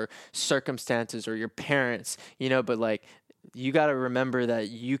coach or circumstances or your parents, but like you got to remember that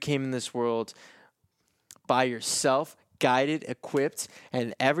you came in this world by yourself, guided, equipped,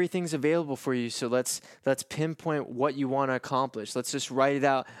 and everything's available for you. So let's pinpoint what you want to accomplish. Let's just write it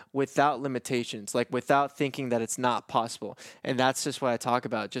out without limitations, like without thinking that it's not possible. And that's just what I talk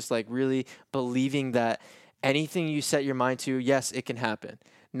about, just like really believing that anything you set your mind to, yes, it can happen.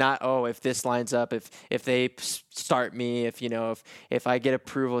 Not, if this lines up, if they start me, if I get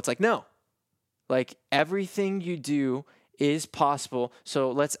approval, it's like, no. Like everything you do is possible.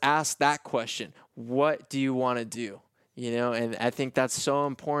 So let's ask that question. What do you want to do? And I think that's so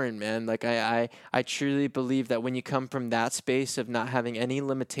important, man. Like I truly believe that when you come from that space of not having any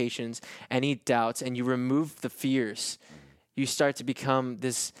limitations, any doubts, and you remove the fears, you start to become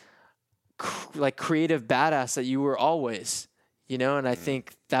this like creative badass that you were always, and I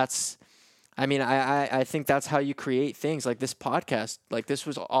think I think that's how you create things like this podcast. Like this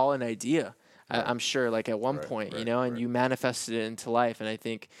was all an idea, I'm sure, like at one point, and you manifested it into life. And I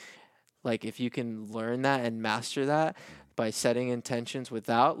think like if you can learn that and master that by setting intentions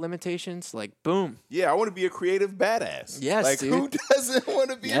without limitations, like boom. Yeah, I want to be a creative badass. Yes, like dude. who doesn't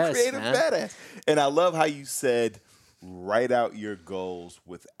want to be a creative badass? And I love how you said write out your goals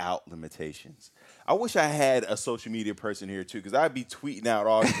without limitations. I wish I had a social media person here too, because I'd be tweeting out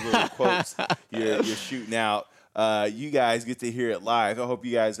all these little quotes you're shooting out. You guys get to hear it live. I hope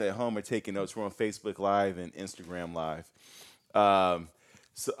you guys at home are taking notes. We're on Facebook Live and Instagram Live.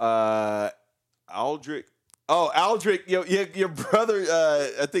 Aldrich. Oh, Aldrich, your brother.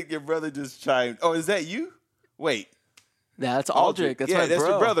 I think your brother just chimed. Oh, is that you? Wait. That's Aldrich. That's my bro. That's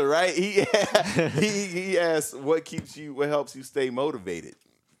your brother, right? He asked, what helps you stay motivated?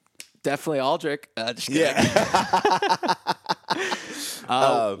 Definitely Aldrich. Just kidding. Yeah.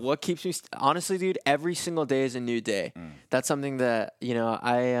 What keeps me honestly, dude, every single day is a new day. That's something that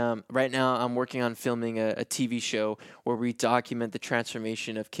I right now I'm working on filming a TV show where we document the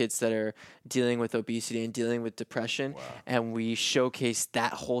transformation of kids that are dealing with obesity and dealing with depression. Wow. And we showcase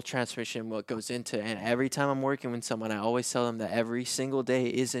that whole transformation, what goes into it. And every time I'm working with someone, I always tell them that every single day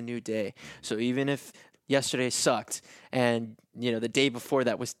is a new day. So even if yesterday sucked and the day before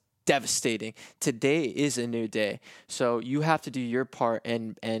that was devastating, today is a new day. So you have to do your part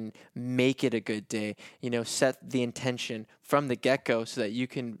and make it a good day. Set the intention from the get-go so that you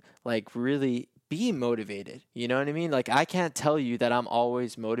can like really be motivated. You know what I mean? Like I can't tell you that I'm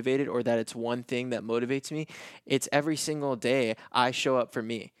always motivated or that it's one thing that motivates me. It's every single day I show up for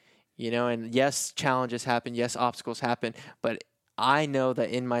me. And yes, challenges happen, yes, obstacles happen, but I know that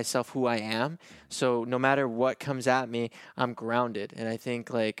in myself who I am. So no matter what comes at me, I'm grounded. And I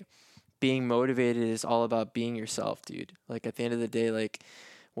think like being motivated is all about being yourself, dude. Like at the end of the day, like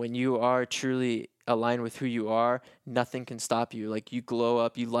when you are truly aligned with who you are, nothing can stop you. Like you glow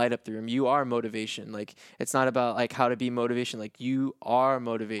up, you light up the room. You are motivation. Like it's not about like how to be motivation. Like you are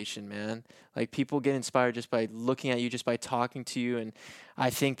motivation, man. Like people get inspired just by looking at you, just by talking to you. And I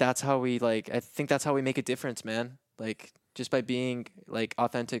think that's how we make a difference, man. Like just by being like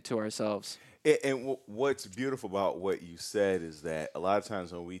authentic to ourselves. And what's beautiful about what you said is that a lot of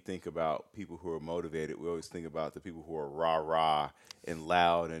times when we think about people who are motivated, we always think about the people who are rah-rah and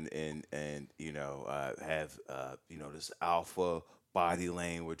loud and have this alpha body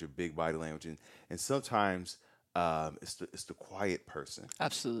language or big body language, and sometimes it's the quiet person.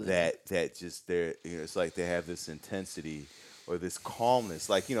 Absolutely. That just they're it's like they have this intensity or this calmness,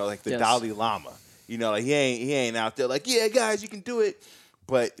 like like the Yes. Dalai Lama. Like he ain't out there like, yeah, guys, you can do it.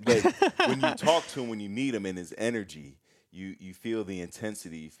 But when you talk to him, when you meet him in his energy, you feel the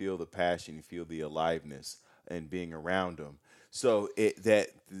intensity, you feel the passion, you feel the aliveness and being around him. So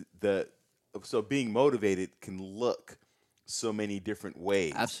so being motivated can look so many different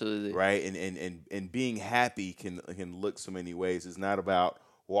ways. Absolutely. Right? And being happy can look so many ways. It's not about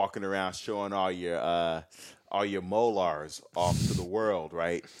walking around showing all your molars off to the world,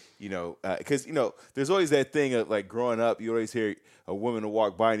 right? Because there's always that thing of like growing up, you always hear a woman will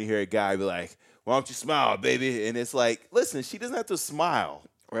walk by and you hear a guy be like, "Why don't you smile, baby?" And it's like, listen, she doesn't have to smile,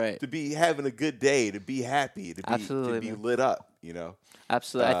 right, to be having a good day, to be happy, to be lit up,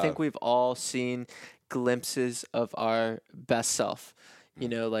 Absolutely. I think we've all seen glimpses of our best self.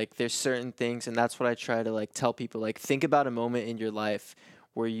 Like there's certain things, and that's what I try to like tell people. Like think about a moment in your life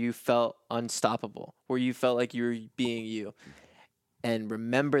where you felt unstoppable, where you felt like you were being you. And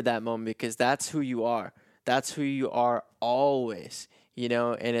remember that moment because that's who you are. That's who you are always,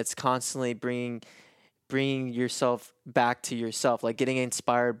 and it's constantly bringing yourself back to yourself, like getting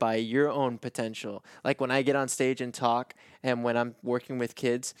inspired by your own potential. Like when I get on stage and talk and when I'm working with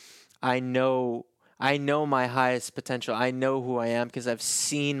kids, I know my highest potential. I know who I am because I've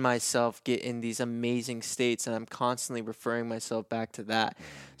seen myself get in these amazing states and I'm constantly referring myself back to that.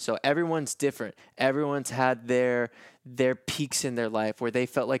 So everyone's different. Everyone's had their peaks in their life where they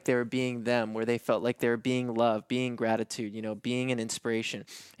felt like they were being them, where they felt like they were being loved, being gratitude, being an inspiration.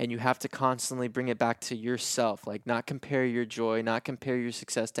 And you have to constantly bring it back to yourself, like not compare your joy, not compare your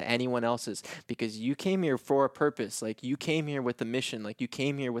success to anyone else's because you came here for a purpose. Like you came here with a mission, like you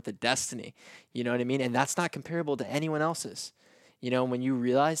came here with a destiny, you know what I mean? And that's not comparable to anyone else's. When you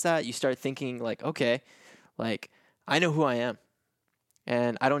realize that, you start thinking like, okay, like I know who I am,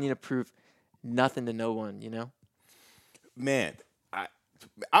 and I don't need to prove nothing to no one. Man,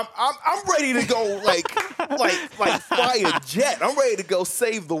 I'm ready to go like fly a jet. I'm ready to go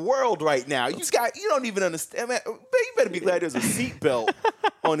save the world right now. You don't even understand, man. You better be glad there's a seatbelt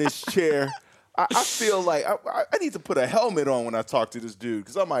on this chair. I feel like I need to put a helmet on when I talk to this dude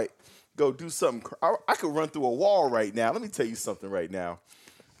because I might go do something. I could run through a wall right now. Let me tell you something right now.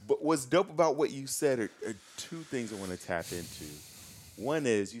 But what's dope about what you said are two things I want to tap into. One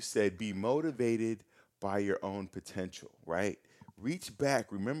is you said be motivated by your own potential, right? Reach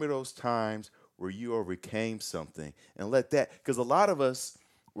back. Remember those times where you overcame something and let that, because a lot of us,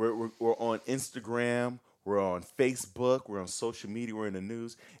 we're on Instagram, we're on Facebook, we're on social media, we're in the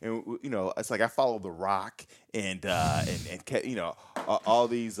news, and it's like I follow The Rock and all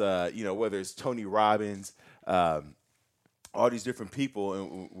these whether it's Tony Robbins, all these different people,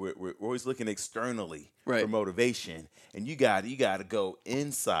 and we're always looking externally for motivation, and you got to go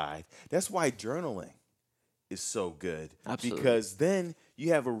inside. That's why journaling is so good. Absolutely. Because then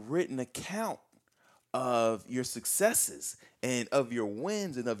you have a written account of your successes and of your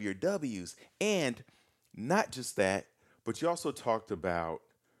wins and of your W's. And not just that, but you also talked about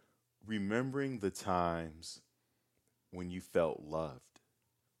remembering the times when you felt loved,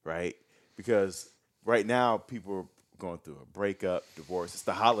 right? Because right now people are going through a breakup, divorce. It's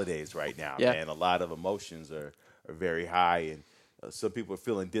the holidays right now, man. A lot of emotions are very high, and some people are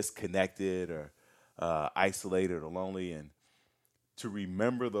feeling disconnected or isolated or lonely, and to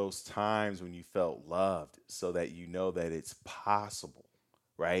remember those times when you felt loved so that you know that it's possible,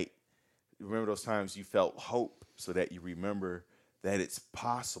 right? Remember those times you felt hope so that you remember that it's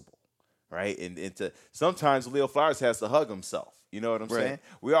possible, right? And to sometimes Leo Flowers has to hug himself. You know what I'm saying?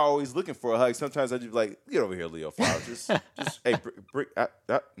 We're always looking for a hug. Sometimes I just be like, get over here, Leo Flowers. Just hey,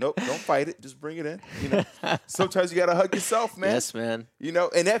 nope, don't fight it. Just bring it in. Sometimes you got to hug yourself, man. Yes, man.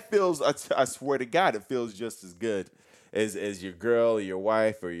 And that feels, I swear to God, it feels just as good as your girl or your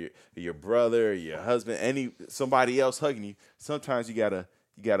wife or your brother or your husband, somebody else hugging you. Sometimes you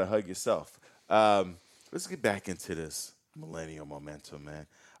gotta hug yourself. Let's get back into this millennial momentum, man.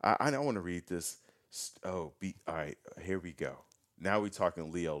 I want to read this. All right, here we go. Now we're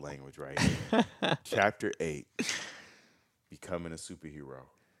talking Leo language right here. Chapter 8, Becoming a Superhero.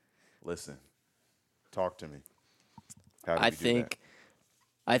 Listen, talk to me. How do we do that?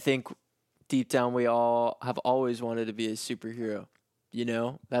 I think deep down we all have always wanted to be a superhero.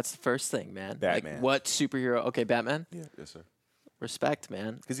 That's the first thing, man. Batman. Like, what superhero? Okay, Batman? Yeah, yes, sir. Respect,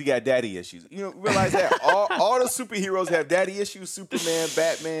 man. Because he got daddy issues. Realize that. all the superheroes have daddy issues. Superman,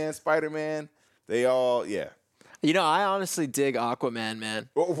 Batman, Spider-Man. They all, yeah. I honestly dig Aquaman, man.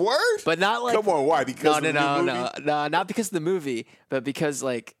 Word? But not like... Come on, why? Because of the new movie? No, not because of the movie, but because,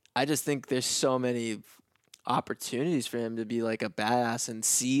 I just think there's so many opportunities for him to be, a badass in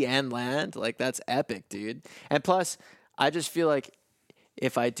sea and land. That's epic, dude. And plus, I just feel like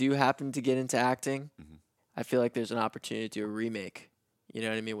if I do happen to get into acting, I feel like there's an opportunity to do a remake. You know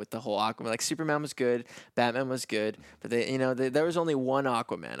what I mean? With the whole Aquaman. Superman was good, Batman was good, but there was only one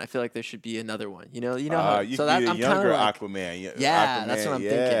Aquaman. I feel like there should be another one. You so that I'm younger Aquaman. Yeah, Aquaman, that's what I'm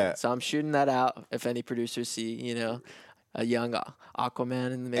thinking. So I'm shooting that out. If any producers see, a young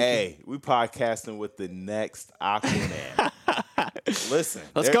Aquaman in the making. Hey, we podcasting with the next Aquaman. Listen,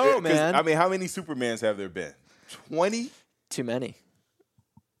 let's go, man. I mean, how many Supermans have there been? 20? Too many.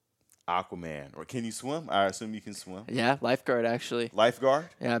 Aquaman. Or can you swim? I assume you can swim. Yeah, lifeguard actually. Lifeguard?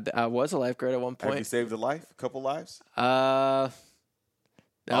 Yeah, I was a lifeguard at one point. Have you saved a life? A couple lives? No.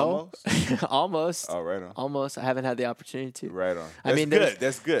 Almost? Almost. Oh, right on. Almost. I haven't had the opportunity to. Right on.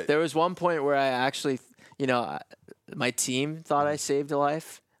 That's good. There was one point where I actually, my team thought I saved a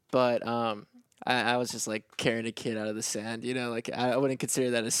life, but I was just carrying a kid out of the sand, I wouldn't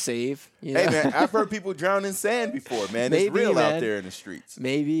consider that a save. Hey, man, I've heard people drown in sand before, man. Maybe, it's real man. out there in the streets.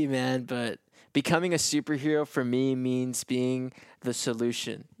 Maybe, man, but becoming a superhero for me means being the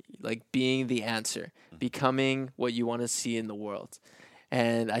solution, being the answer, becoming what you want to see in the world.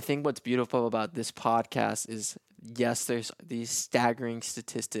 And I think what's beautiful about this podcast is, yes, there's these staggering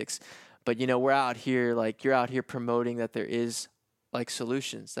statistics, but, we're out here, you're out here promoting that there is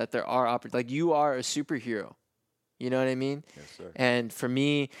solutions, that there are you are a superhero. You know what I mean? Yes, sir. And for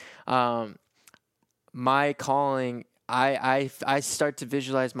me, my calling, I start to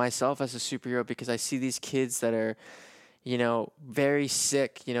visualize myself as a superhero because I see these kids that are, very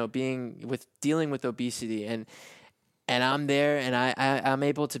sick, dealing with obesity, and I'm there, and I'm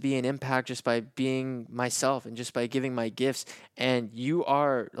able to be an impact just by being myself and just by giving my gifts. And you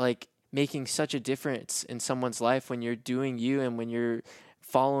are making such a difference in someone's life when you're doing you and when you're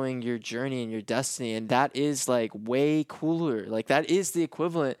following your journey and your destiny. And that is like way cooler. Like that is the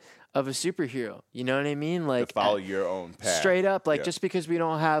equivalent of a superhero. You know what I mean? To Like follow your own path. straight up, like Yeah. just because we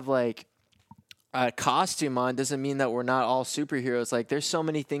don't have like a costume on doesn't mean that we're not all superheroes. Like there's so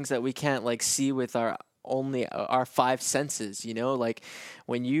many things that we can't like see with our only our five senses, you know? Like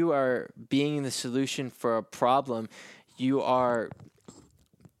when you are being the solution for a problem, you are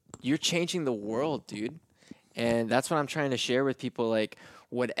you're changing the world, dude. And that's what I'm trying to share with people. Like,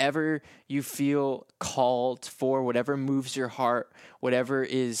 whatever you feel called for, whatever moves your heart, whatever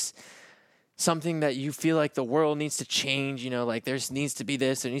is something that you feel like the world needs to change, you know, like there's needs to be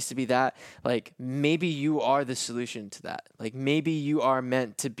this, there needs to be that. Like, maybe you are the solution to that. Like, maybe you are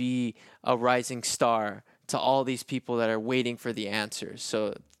meant to be a rising star to all these people that are waiting for the answers.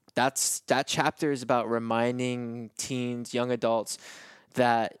 So, that chapter is about reminding teens, young adults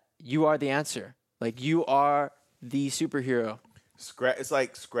that you are the answer. Like you are the superhero. It's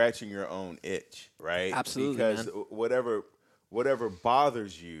like scratching your own itch, right? Absolutely, Because man. whatever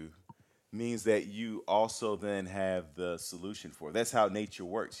bothers you means that you also then have the solution for it. That's how nature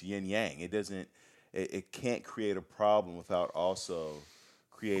works, yin yang. It can't create a problem without also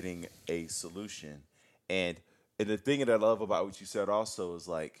creating a solution. And and the thing that I love about what you said also is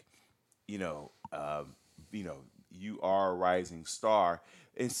like, you know, you know, you are a rising star.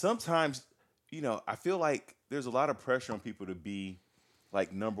 And sometimes, I feel like there's a lot of pressure on people to be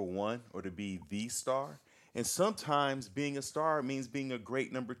like number one or to be the star. And sometimes being a star means being a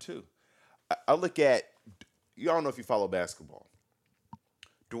great number two. I look at, you don't know if you follow basketball,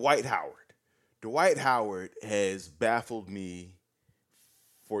 Dwight Howard. Dwight Howard has baffled me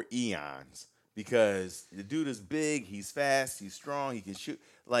for eons because the dude is big, he's fast, he's strong, he can shoot.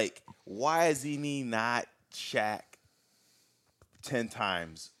 Like, why is he not Shaq 10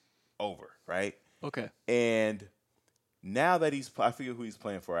 times over, right? Okay. And now that I forget who he's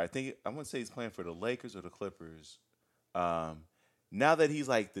playing for. I want to say he's playing for the Lakers or the Clippers. Um, Now that he's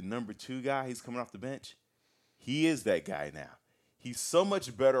like the number two guy, he's coming off the bench. He is that guy now. He's so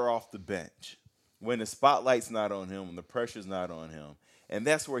much better off the bench when the spotlight's not on him, when the pressure's not on him. And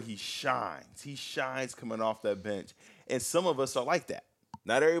that's where he shines. He shines coming off that bench. And some of us are like that.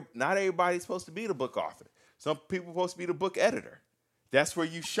 Not everybody's supposed to be the book author. Some people are supposed to be the book editor. That's where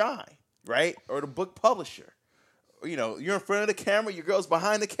you shine, right? Or the book publisher. You're in front of the camera, your girl's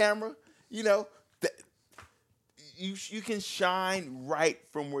behind the camera. You can shine right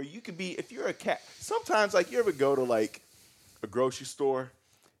from where you could be if you're a cat. Sometimes, like, you ever go to like a grocery store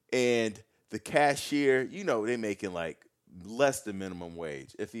and the cashier, they're making like less than minimum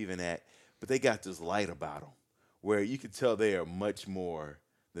wage, if even that, but they got this light about them where you can tell they are much more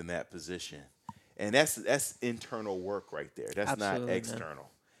than that position. And that's internal work right there. That's Absolutely, not man. external.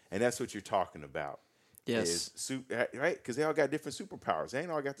 And that's what you're talking about. Yes. Right? Because they all got different superpowers. They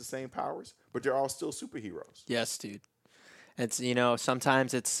ain't all got the same powers, but they're all still superheroes. Yes, dude. It's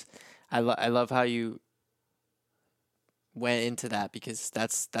sometimes it's I love how you went into that because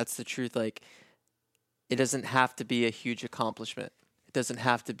that's the truth. Like it doesn't have to be a huge accomplishment. It doesn't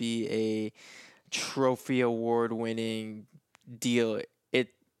have to be a trophy award winning deal.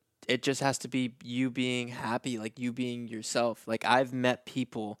 It just has to be you being happy, like you being yourself. Like I've met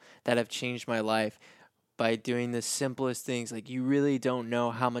people that have changed my life by doing the simplest things. Like you really don't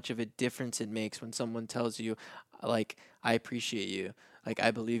know how much of a difference it makes when someone tells you like I appreciate you. Like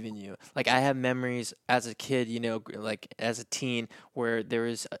I believe in you. Like I have memories as a kid, like as a teen where there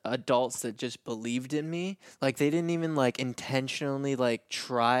was adults that just believed in me. Like they didn't even like intentionally like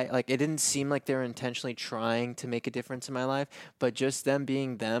try. Like it didn't seem like they were intentionally trying to make a difference in my life, but just them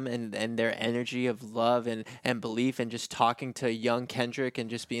being them and their energy of love and belief and just talking to young Kendrick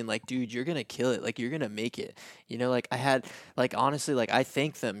and just being like, dude, you're going to kill it. Like you're going to make it. Like I had like honestly like I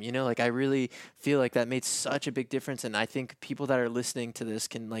thank them, like I really feel like that made such a big difference, and I think people that are listening to this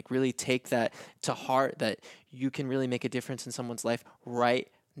can like really take that to heart, that you can really make a difference in someone's life right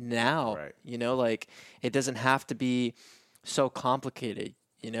now. Right. Like it doesn't have to be so complicated.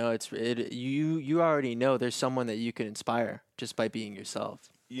 You already know there's someone that you can inspire just by being yourself.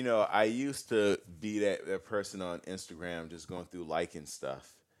 I used to be that person on Instagram just going through liking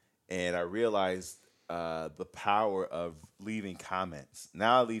stuff. And I realized the power of leaving comments.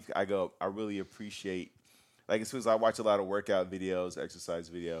 Now I really appreciate, like as soon as I watch a lot of workout videos, exercise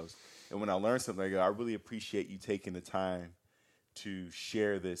videos, and when I learn something, I go, I really appreciate you taking the time to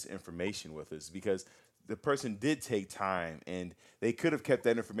share this information with us, because the person did take time and they could have kept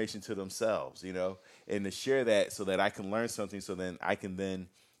that information to themselves, and to share that so that I can learn something, so then I can then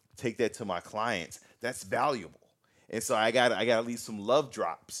take that to my clients. That's valuable. And so I got to leave some love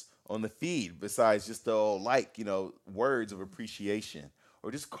drops on the feed besides just the words of appreciation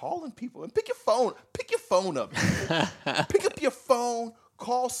or just calling people. And pick your phone up. Pick up your phone,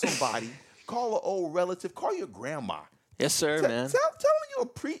 call somebody, call an old relative, call your grandma. Yes, sir, man. Tell them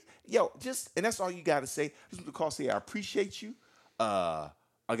and that's all you got to say. Just to call, say, I appreciate you. I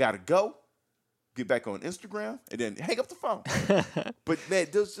got to go. Get back on Instagram, and then hang up the phone. But, man,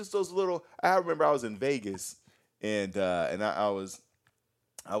 there's just those little – I remember I was in Vegas, and I was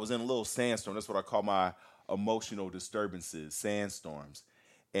in a little sandstorm. That's what I call my emotional disturbances, sandstorms.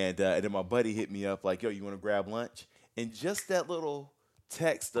 And then my buddy hit me up like, yo, you want to grab lunch? And just that little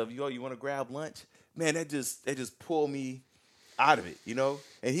text of, yo, you want to grab lunch? Man, that just pulled me out of it, you know?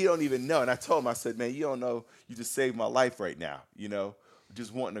 And he don't even know. And I told him, I said, man, you don't know. You just saved my life right now, you know,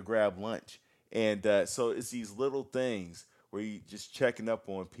 just wanting to grab lunch. And so it's these little things where you just checking up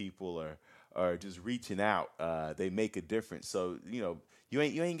on people or just reaching out. They make a difference. So, you know, you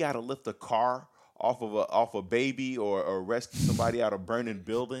ain't got to lift a car off a baby or rescue somebody out of a burning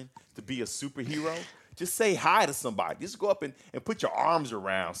building to be a superhero. Just say hi to somebody. Just go up and put your arms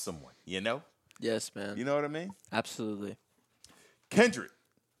around someone, you know? Yes, man. You know what I mean? Absolutely. Kendrick,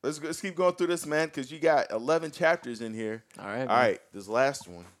 let's keep going through this, man, because you got 11 chapters in here. All right, man. All right, this last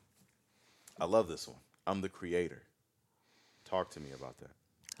one. I love this one. I'm the creator. Talk to me about that.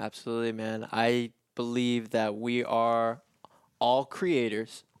 Absolutely, man. I believe that we are all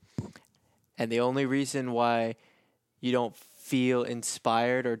creators, and the only reason why you don't feel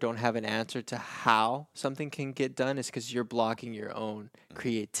inspired or don't have an answer to how something can get done is because you're blocking your own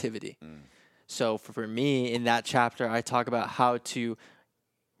creativity. So for me, in that chapter, I talk about how to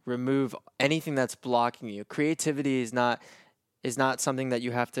remove anything that's blocking you. Creativity is not something that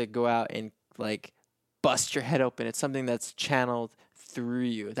you have to go out and like bust your head open. It's something that's channeled through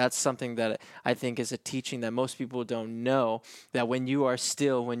you. That's something that I think is a teaching that most people don't know, that when you are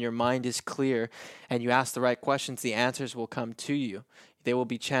still, when your mind is clear and you ask the right questions, the answers will come to you. They will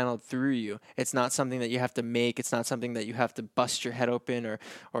be channeled through you. It's not something that you have to make. It's not something that you have to bust your head open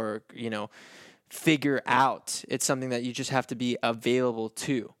or you know, figure out. It's something that you just have to be available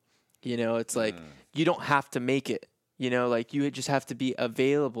to. You know, it's like you don't have to make it. You know, like you just have to be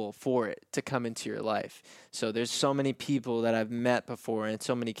available for it to come into your life. So there's so many people that I've met before and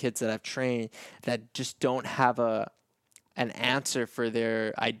so many kids that I've trained that just don't have an answer for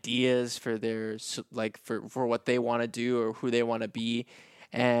their ideas, for their like for what they want to do or who they want to be,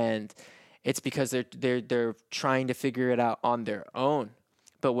 and it's because they're trying to figure it out on their own.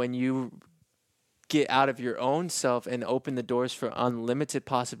 But when you get out of your own self and open the doors for unlimited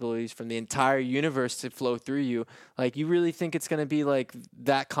possibilities from the entire universe to flow through you, like you really think it's going to be like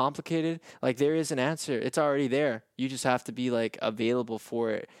that complicated? Like there is an answer. It's already there. You just have to be like available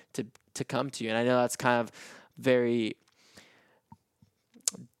for it to come to you. And I know that's kind of very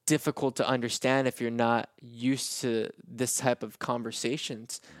difficult to understand if you're not used to this type of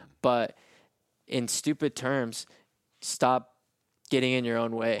conversations, but in stupid terms, stop getting in your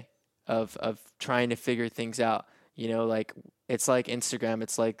own way of trying to figure things out. You know, like it's like Instagram,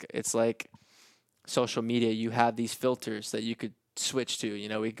 it's like social media. You have these filters that you could switch to. You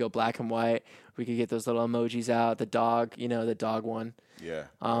know, we could go black and white. We could get those little emojis out, the dog, you know, the dog one. Yeah.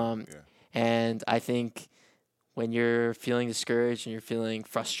 And I think when you're feeling discouraged and you're feeling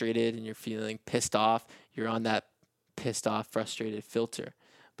frustrated and you're feeling pissed off, you're on that pissed off, frustrated filter.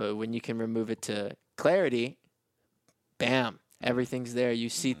 But when you can remove it to clarity, bam, everything's there. You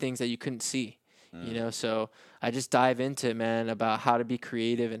see things that you couldn't see, you know? So I just dive into it, man, about how to be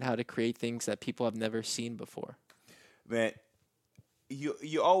creative and how to create things that people have never seen before. Man,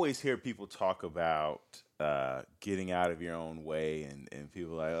 you always hear people talk about getting out of your own way and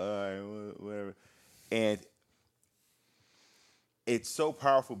people like, oh, whatever. And it's so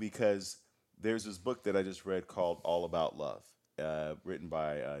powerful because there's this book that I just read called All About Love, written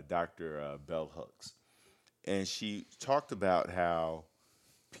by Dr. Bell Hooks. And she talked about how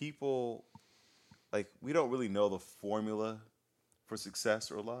people, like, we don't really know the formula for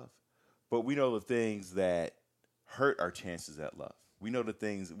success or love, but we know the things that hurt our chances at love. We know the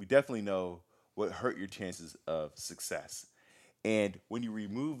things, we definitely know what hurt your chances of success. And when you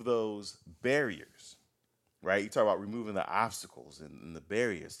remove those barriers, right, you talk about removing the obstacles and the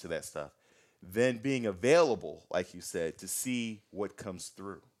barriers to that stuff, then being available, like you said, to see what comes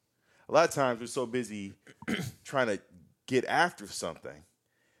through. A lot of times we're so busy trying to get after something,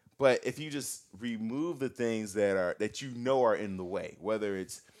 but if you just remove the things that you know are in the way, whether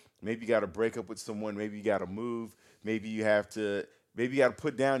it's maybe you got to break up with someone, maybe you got to move, maybe you got to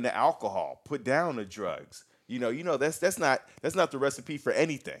put down the alcohol, put down the drugs. You know that's not the recipe for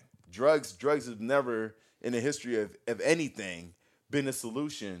anything. Drugs have never in the history of anything been a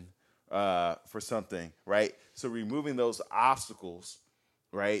solution for something, right? So removing those obstacles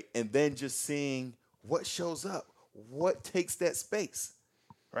right? And then just seeing what shows up, what takes that space,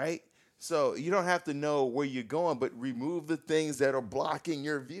 right? So you don't have to know where you're going, but remove the things that are blocking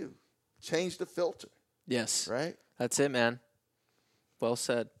your view. Change the filter, Yes. right? That's it, man. Well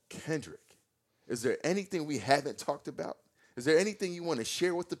said. Kendrick, is there anything we haven't talked about? Is there anything you want to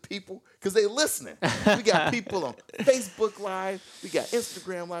share with the people? Because they listening. We got people on Facebook Live. We got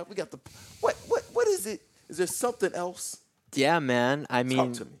Instagram Live. We got what is it? Is there something else? Yeah, man. I mean,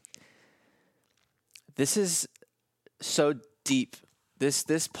 Talk to me. this is so deep. This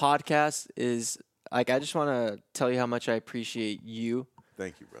podcast is like, I just want to tell you how much I appreciate you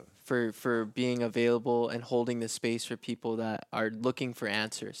Thank you, brother. for being available and holding the space for people that are looking for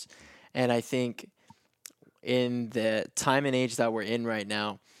answers. And I think in the time and age that we're in right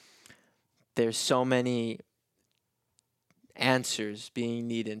now, there's so many answers being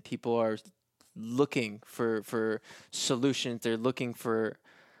needed. People are looking for solutions. They're looking for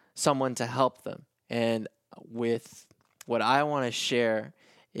someone to help them. And with what I want to share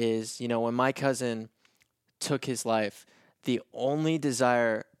is, when my cousin took his life, the only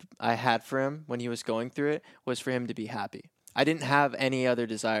desire I had for him when he was going through it was for him to be happy. I didn't have any other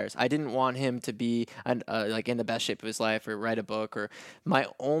desires. I didn't want him to be like in the best shape of his life or write a book. Or my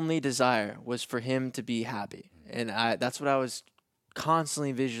only desire was for him to be happy, and that's what I was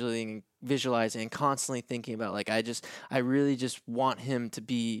constantly visualizing and constantly thinking about. Like I really just want him to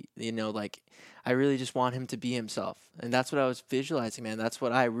be, I really just want him to be himself, and that's what I was visualizing, man. That's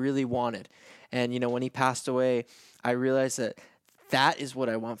what I really wanted, and when he passed away, I realized that is what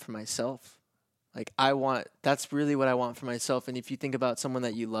I want for myself. Like that's really what I want for myself. And if you think about someone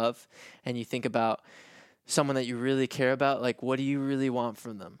that you love and you think about someone that you really care about, like, what do you really want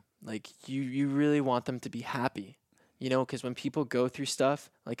from them? Like, you really want them to be happy, because when people go through stuff,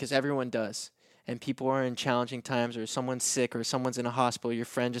 like, because everyone does, and people are in challenging times, or someone's sick, or someone's in a hospital, your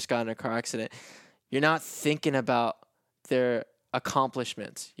friend just got in a car accident, you're not thinking about their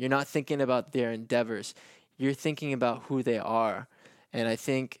accomplishments. You're not thinking about their endeavors. You're thinking about who they are. And I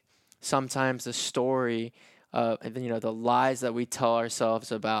think sometimes the story, the lies that we tell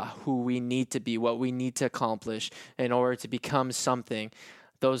ourselves about who we need to be, what we need to accomplish in order to become something,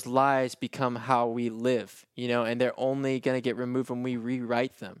 those lies become how we live, and they're only going to get removed when we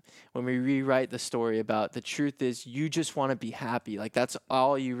rewrite them. When we rewrite the story about the truth is you just want to be happy. Like, that's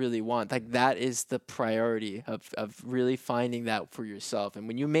all you really want. Like, that is the priority of really finding that for yourself. And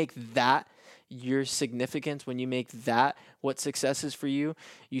when you make that your significance, when you make that what success is for you,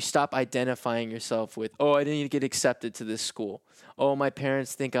 you stop identifying yourself with, oh, I didn't get accepted to this school. Oh, my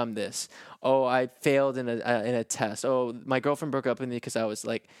parents think I'm this. Oh, I failed in a test. Oh, my girlfriend broke up with me because I was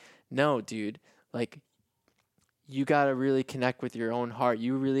like, no, dude. Like, you got to really connect with your own heart.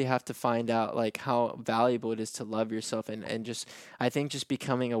 You really have to find out, like, how valuable it is to love yourself. And just, I think just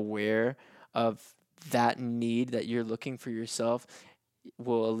becoming aware of that need that you're looking for yourself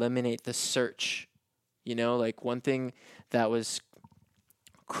will eliminate the search. Like, one thing that was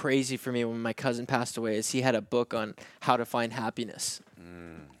crazy for me when my cousin passed away is he had a book on how to find happiness.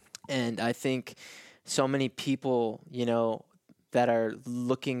 And I think so many people, that are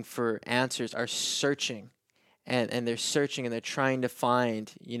looking for answers are searching, and they're searching, and they're trying to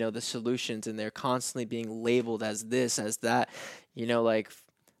find, the solutions, and they're constantly being labeled as this, as that, like,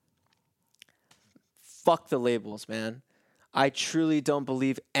 fuck the labels, man. I truly don't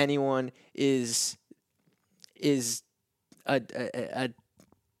believe anyone is a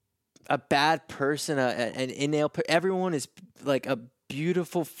bad person, an inane. Everyone is like a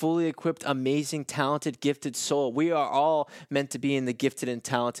beautiful, fully equipped, amazing, talented, gifted soul. We are all meant to be in the gifted and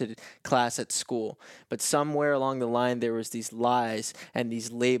talented class at school. But somewhere along the line, there was these lies and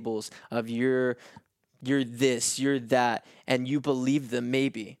these labels of you're this, you're that, and you believe them.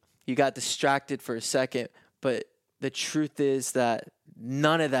 Maybe you got distracted for a second, but the truth is that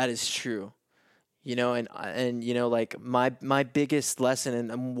none of that is true, and like my biggest lesson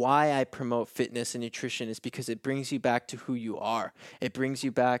and why I promote fitness and nutrition is because it brings you back to who you are. It brings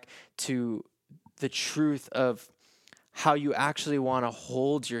you back to the truth of how you actually want to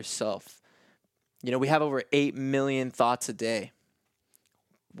hold yourself. We have over 8 million thoughts a day.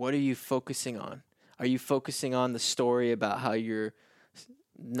 What are you focusing on? Are you focusing on the story about how you're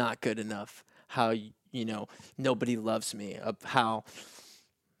not good enough, how nobody loves me, of how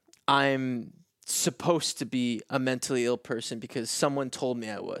I'm supposed to be a mentally ill person because someone told me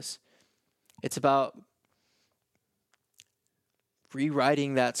I was? It's about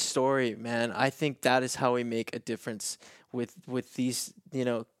rewriting that story, man. I think that is how we make a difference with these,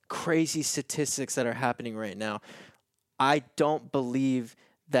 crazy statistics that are happening right now. I don't believe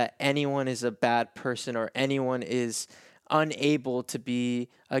that anyone is a bad person or anyone is unable to be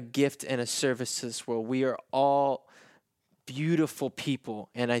a gift and a service to this world. We are all beautiful people.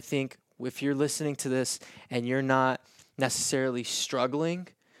 And I think if you're listening to this and you're not necessarily struggling,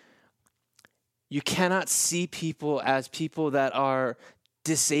 you cannot see people as people that are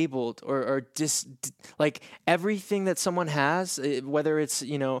disabled or like everything that someone has, whether it's,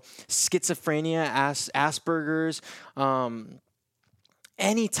 schizophrenia, Asperger's,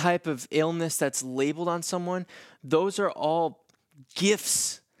 any type of illness that's labeled on someone, those are all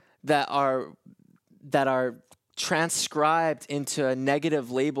gifts that are transcribed into a negative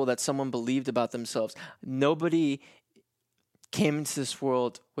label that someone believed about themselves. Nobody came into this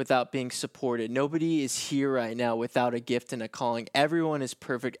world without being supported. Nobody is here right now without a gift and a calling. Everyone is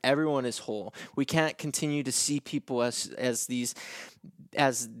perfect. Everyone is whole. We can't continue to see people this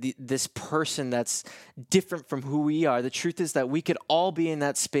person that's different from who we are. The truth is that we could all be in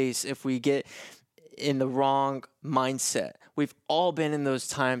that space if we get in the wrong mindset. We've all been in those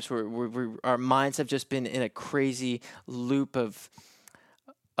times where our minds have just been in a crazy loop of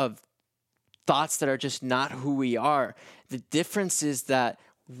thoughts that are just not who we are. The difference is that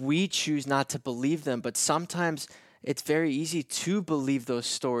we choose not to believe them, but sometimes it's very easy to believe those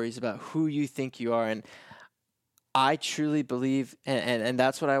stories about who you think you are. And I truly believe, and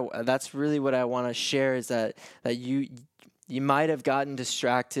that's really what I want to share, is that you might have gotten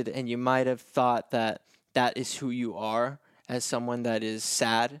distracted and you might have thought that is who you are, as someone that is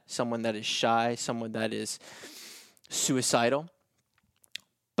sad, someone that is shy, someone that is suicidal.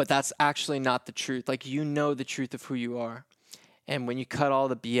 But that's actually not the truth. Like, the truth of who you are. And when you cut all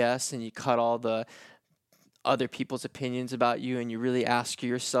the BS and you cut all the other people's opinions about you and you really ask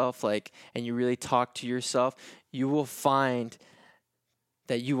yourself, and you really talk to yourself, you will find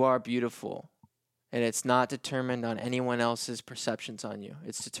that you are beautiful. And it's not determined on anyone else's perceptions on you.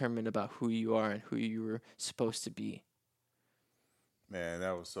 It's determined about who you are and who you were supposed to be. Man,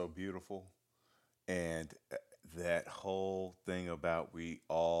 that was so beautiful. And that whole thing about we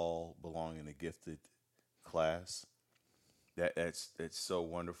all belong in a gifted class, that's so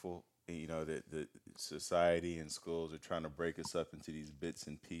wonderful. That the society and schools are trying to break us up into these bits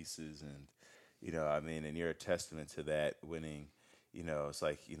and pieces, and and you're a testament to that. Winning, it's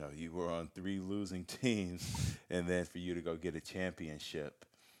like you were on 3 losing teams, and then for you to go get a championship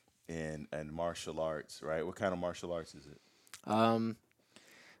in martial arts, right? What kind of martial arts is it?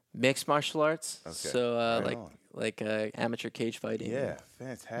 Mixed martial arts. Okay. So Right on. like amateur cage fighting, Yeah,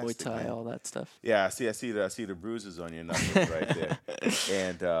 fantastic. Muay Thai, man. all that stuff. Yeah, I see the bruises on your knuckles right there.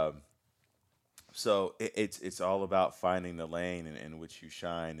 And so it's all about finding the lane in which you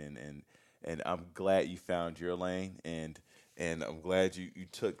shine, and I'm glad you found your lane, and I'm glad you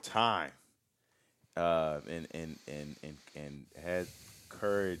took time, and had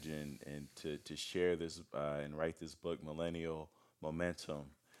courage and to share this, and write this book, Millennial Momentum.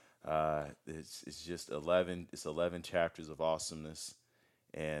 It's just 11 chapters of awesomeness,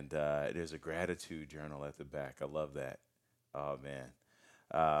 and there's a gratitude journal at the back. I love that. Oh man.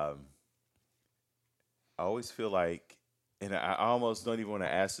 Um, I always feel like, and I almost don't even want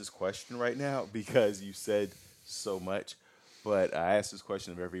to ask this question right now because you said so much, but I ask this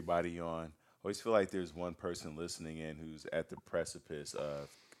question of everybody on. I always feel like there's one person listening in who's at the precipice of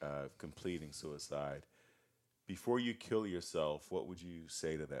completing suicide. Before you kill yourself, what would you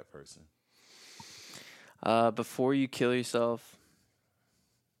say to that person? Before you kill yourself,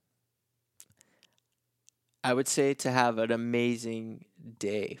 I would say to have an amazing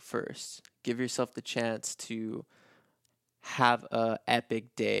day first. Give yourself the chance to have a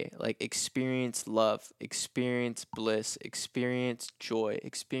epic day. Like, experience love, experience bliss, experience joy,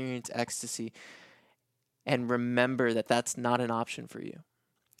 experience ecstasy, and remember that that's not an option for you.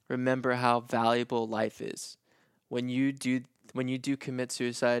 Remember how valuable life is. When you do commit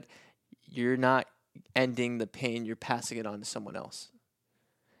suicide, you're not ending the pain, you're passing it on to someone else.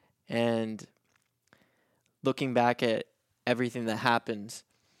 And looking back at everything that happened,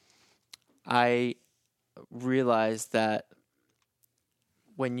 I realized that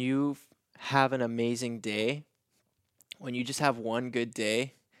when you have an amazing day, when you just have one good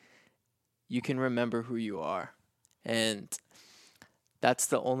day, you can remember who you are. And that's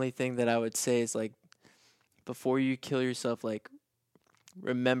the only thing that I would say is, like, before you kill yourself, like,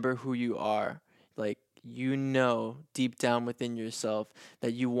 remember who you are. Like, deep down within yourself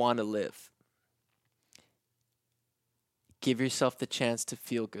that you want to live. Give yourself the chance to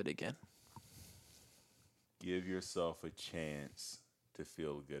feel good again. Give yourself a chance to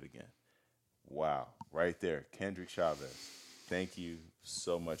feel good again. Wow, right there, Kendrick Chavez. Thank you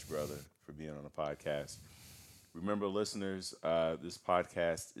so much, brother, for being on the podcast. Remember, listeners, this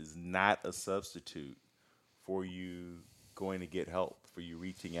podcast is not a substitute for you going to get help, for you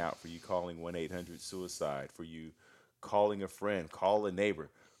reaching out, for you calling 1-800-SUICIDE, for you calling a friend, call a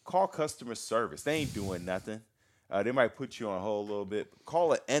neighbor, call customer service. They ain't doing nothing. They might put you on hold a little bit.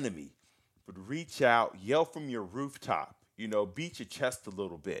 Call an enemy, but reach out, yell from your rooftop. Beat your chest a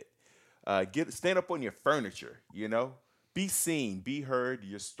little bit. Stand up on your furniture. Be seen, be heard.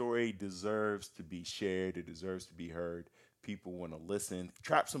 Your story deserves to be shared. It deserves to be heard. People want to listen.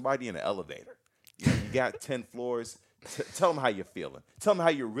 Trap somebody in an elevator. You got 10 floors. Tell them how you're feeling. Tell them how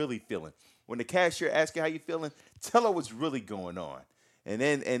you're really feeling. When the cashier asks you how you're feeling, tell her what's really going on, and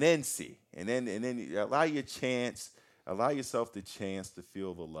then see, and then allow yourself the chance to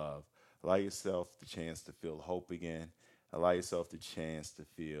feel the love. Allow yourself the chance to feel hope again. Allow yourself the chance to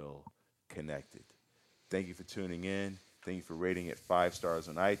feel connected. Thank you for tuning in. Thank you for rating it 5 stars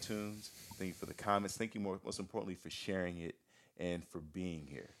on iTunes. Thank you for the comments. Thank you most importantly for sharing it and for being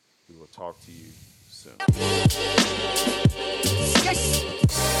here. We will talk to you soon.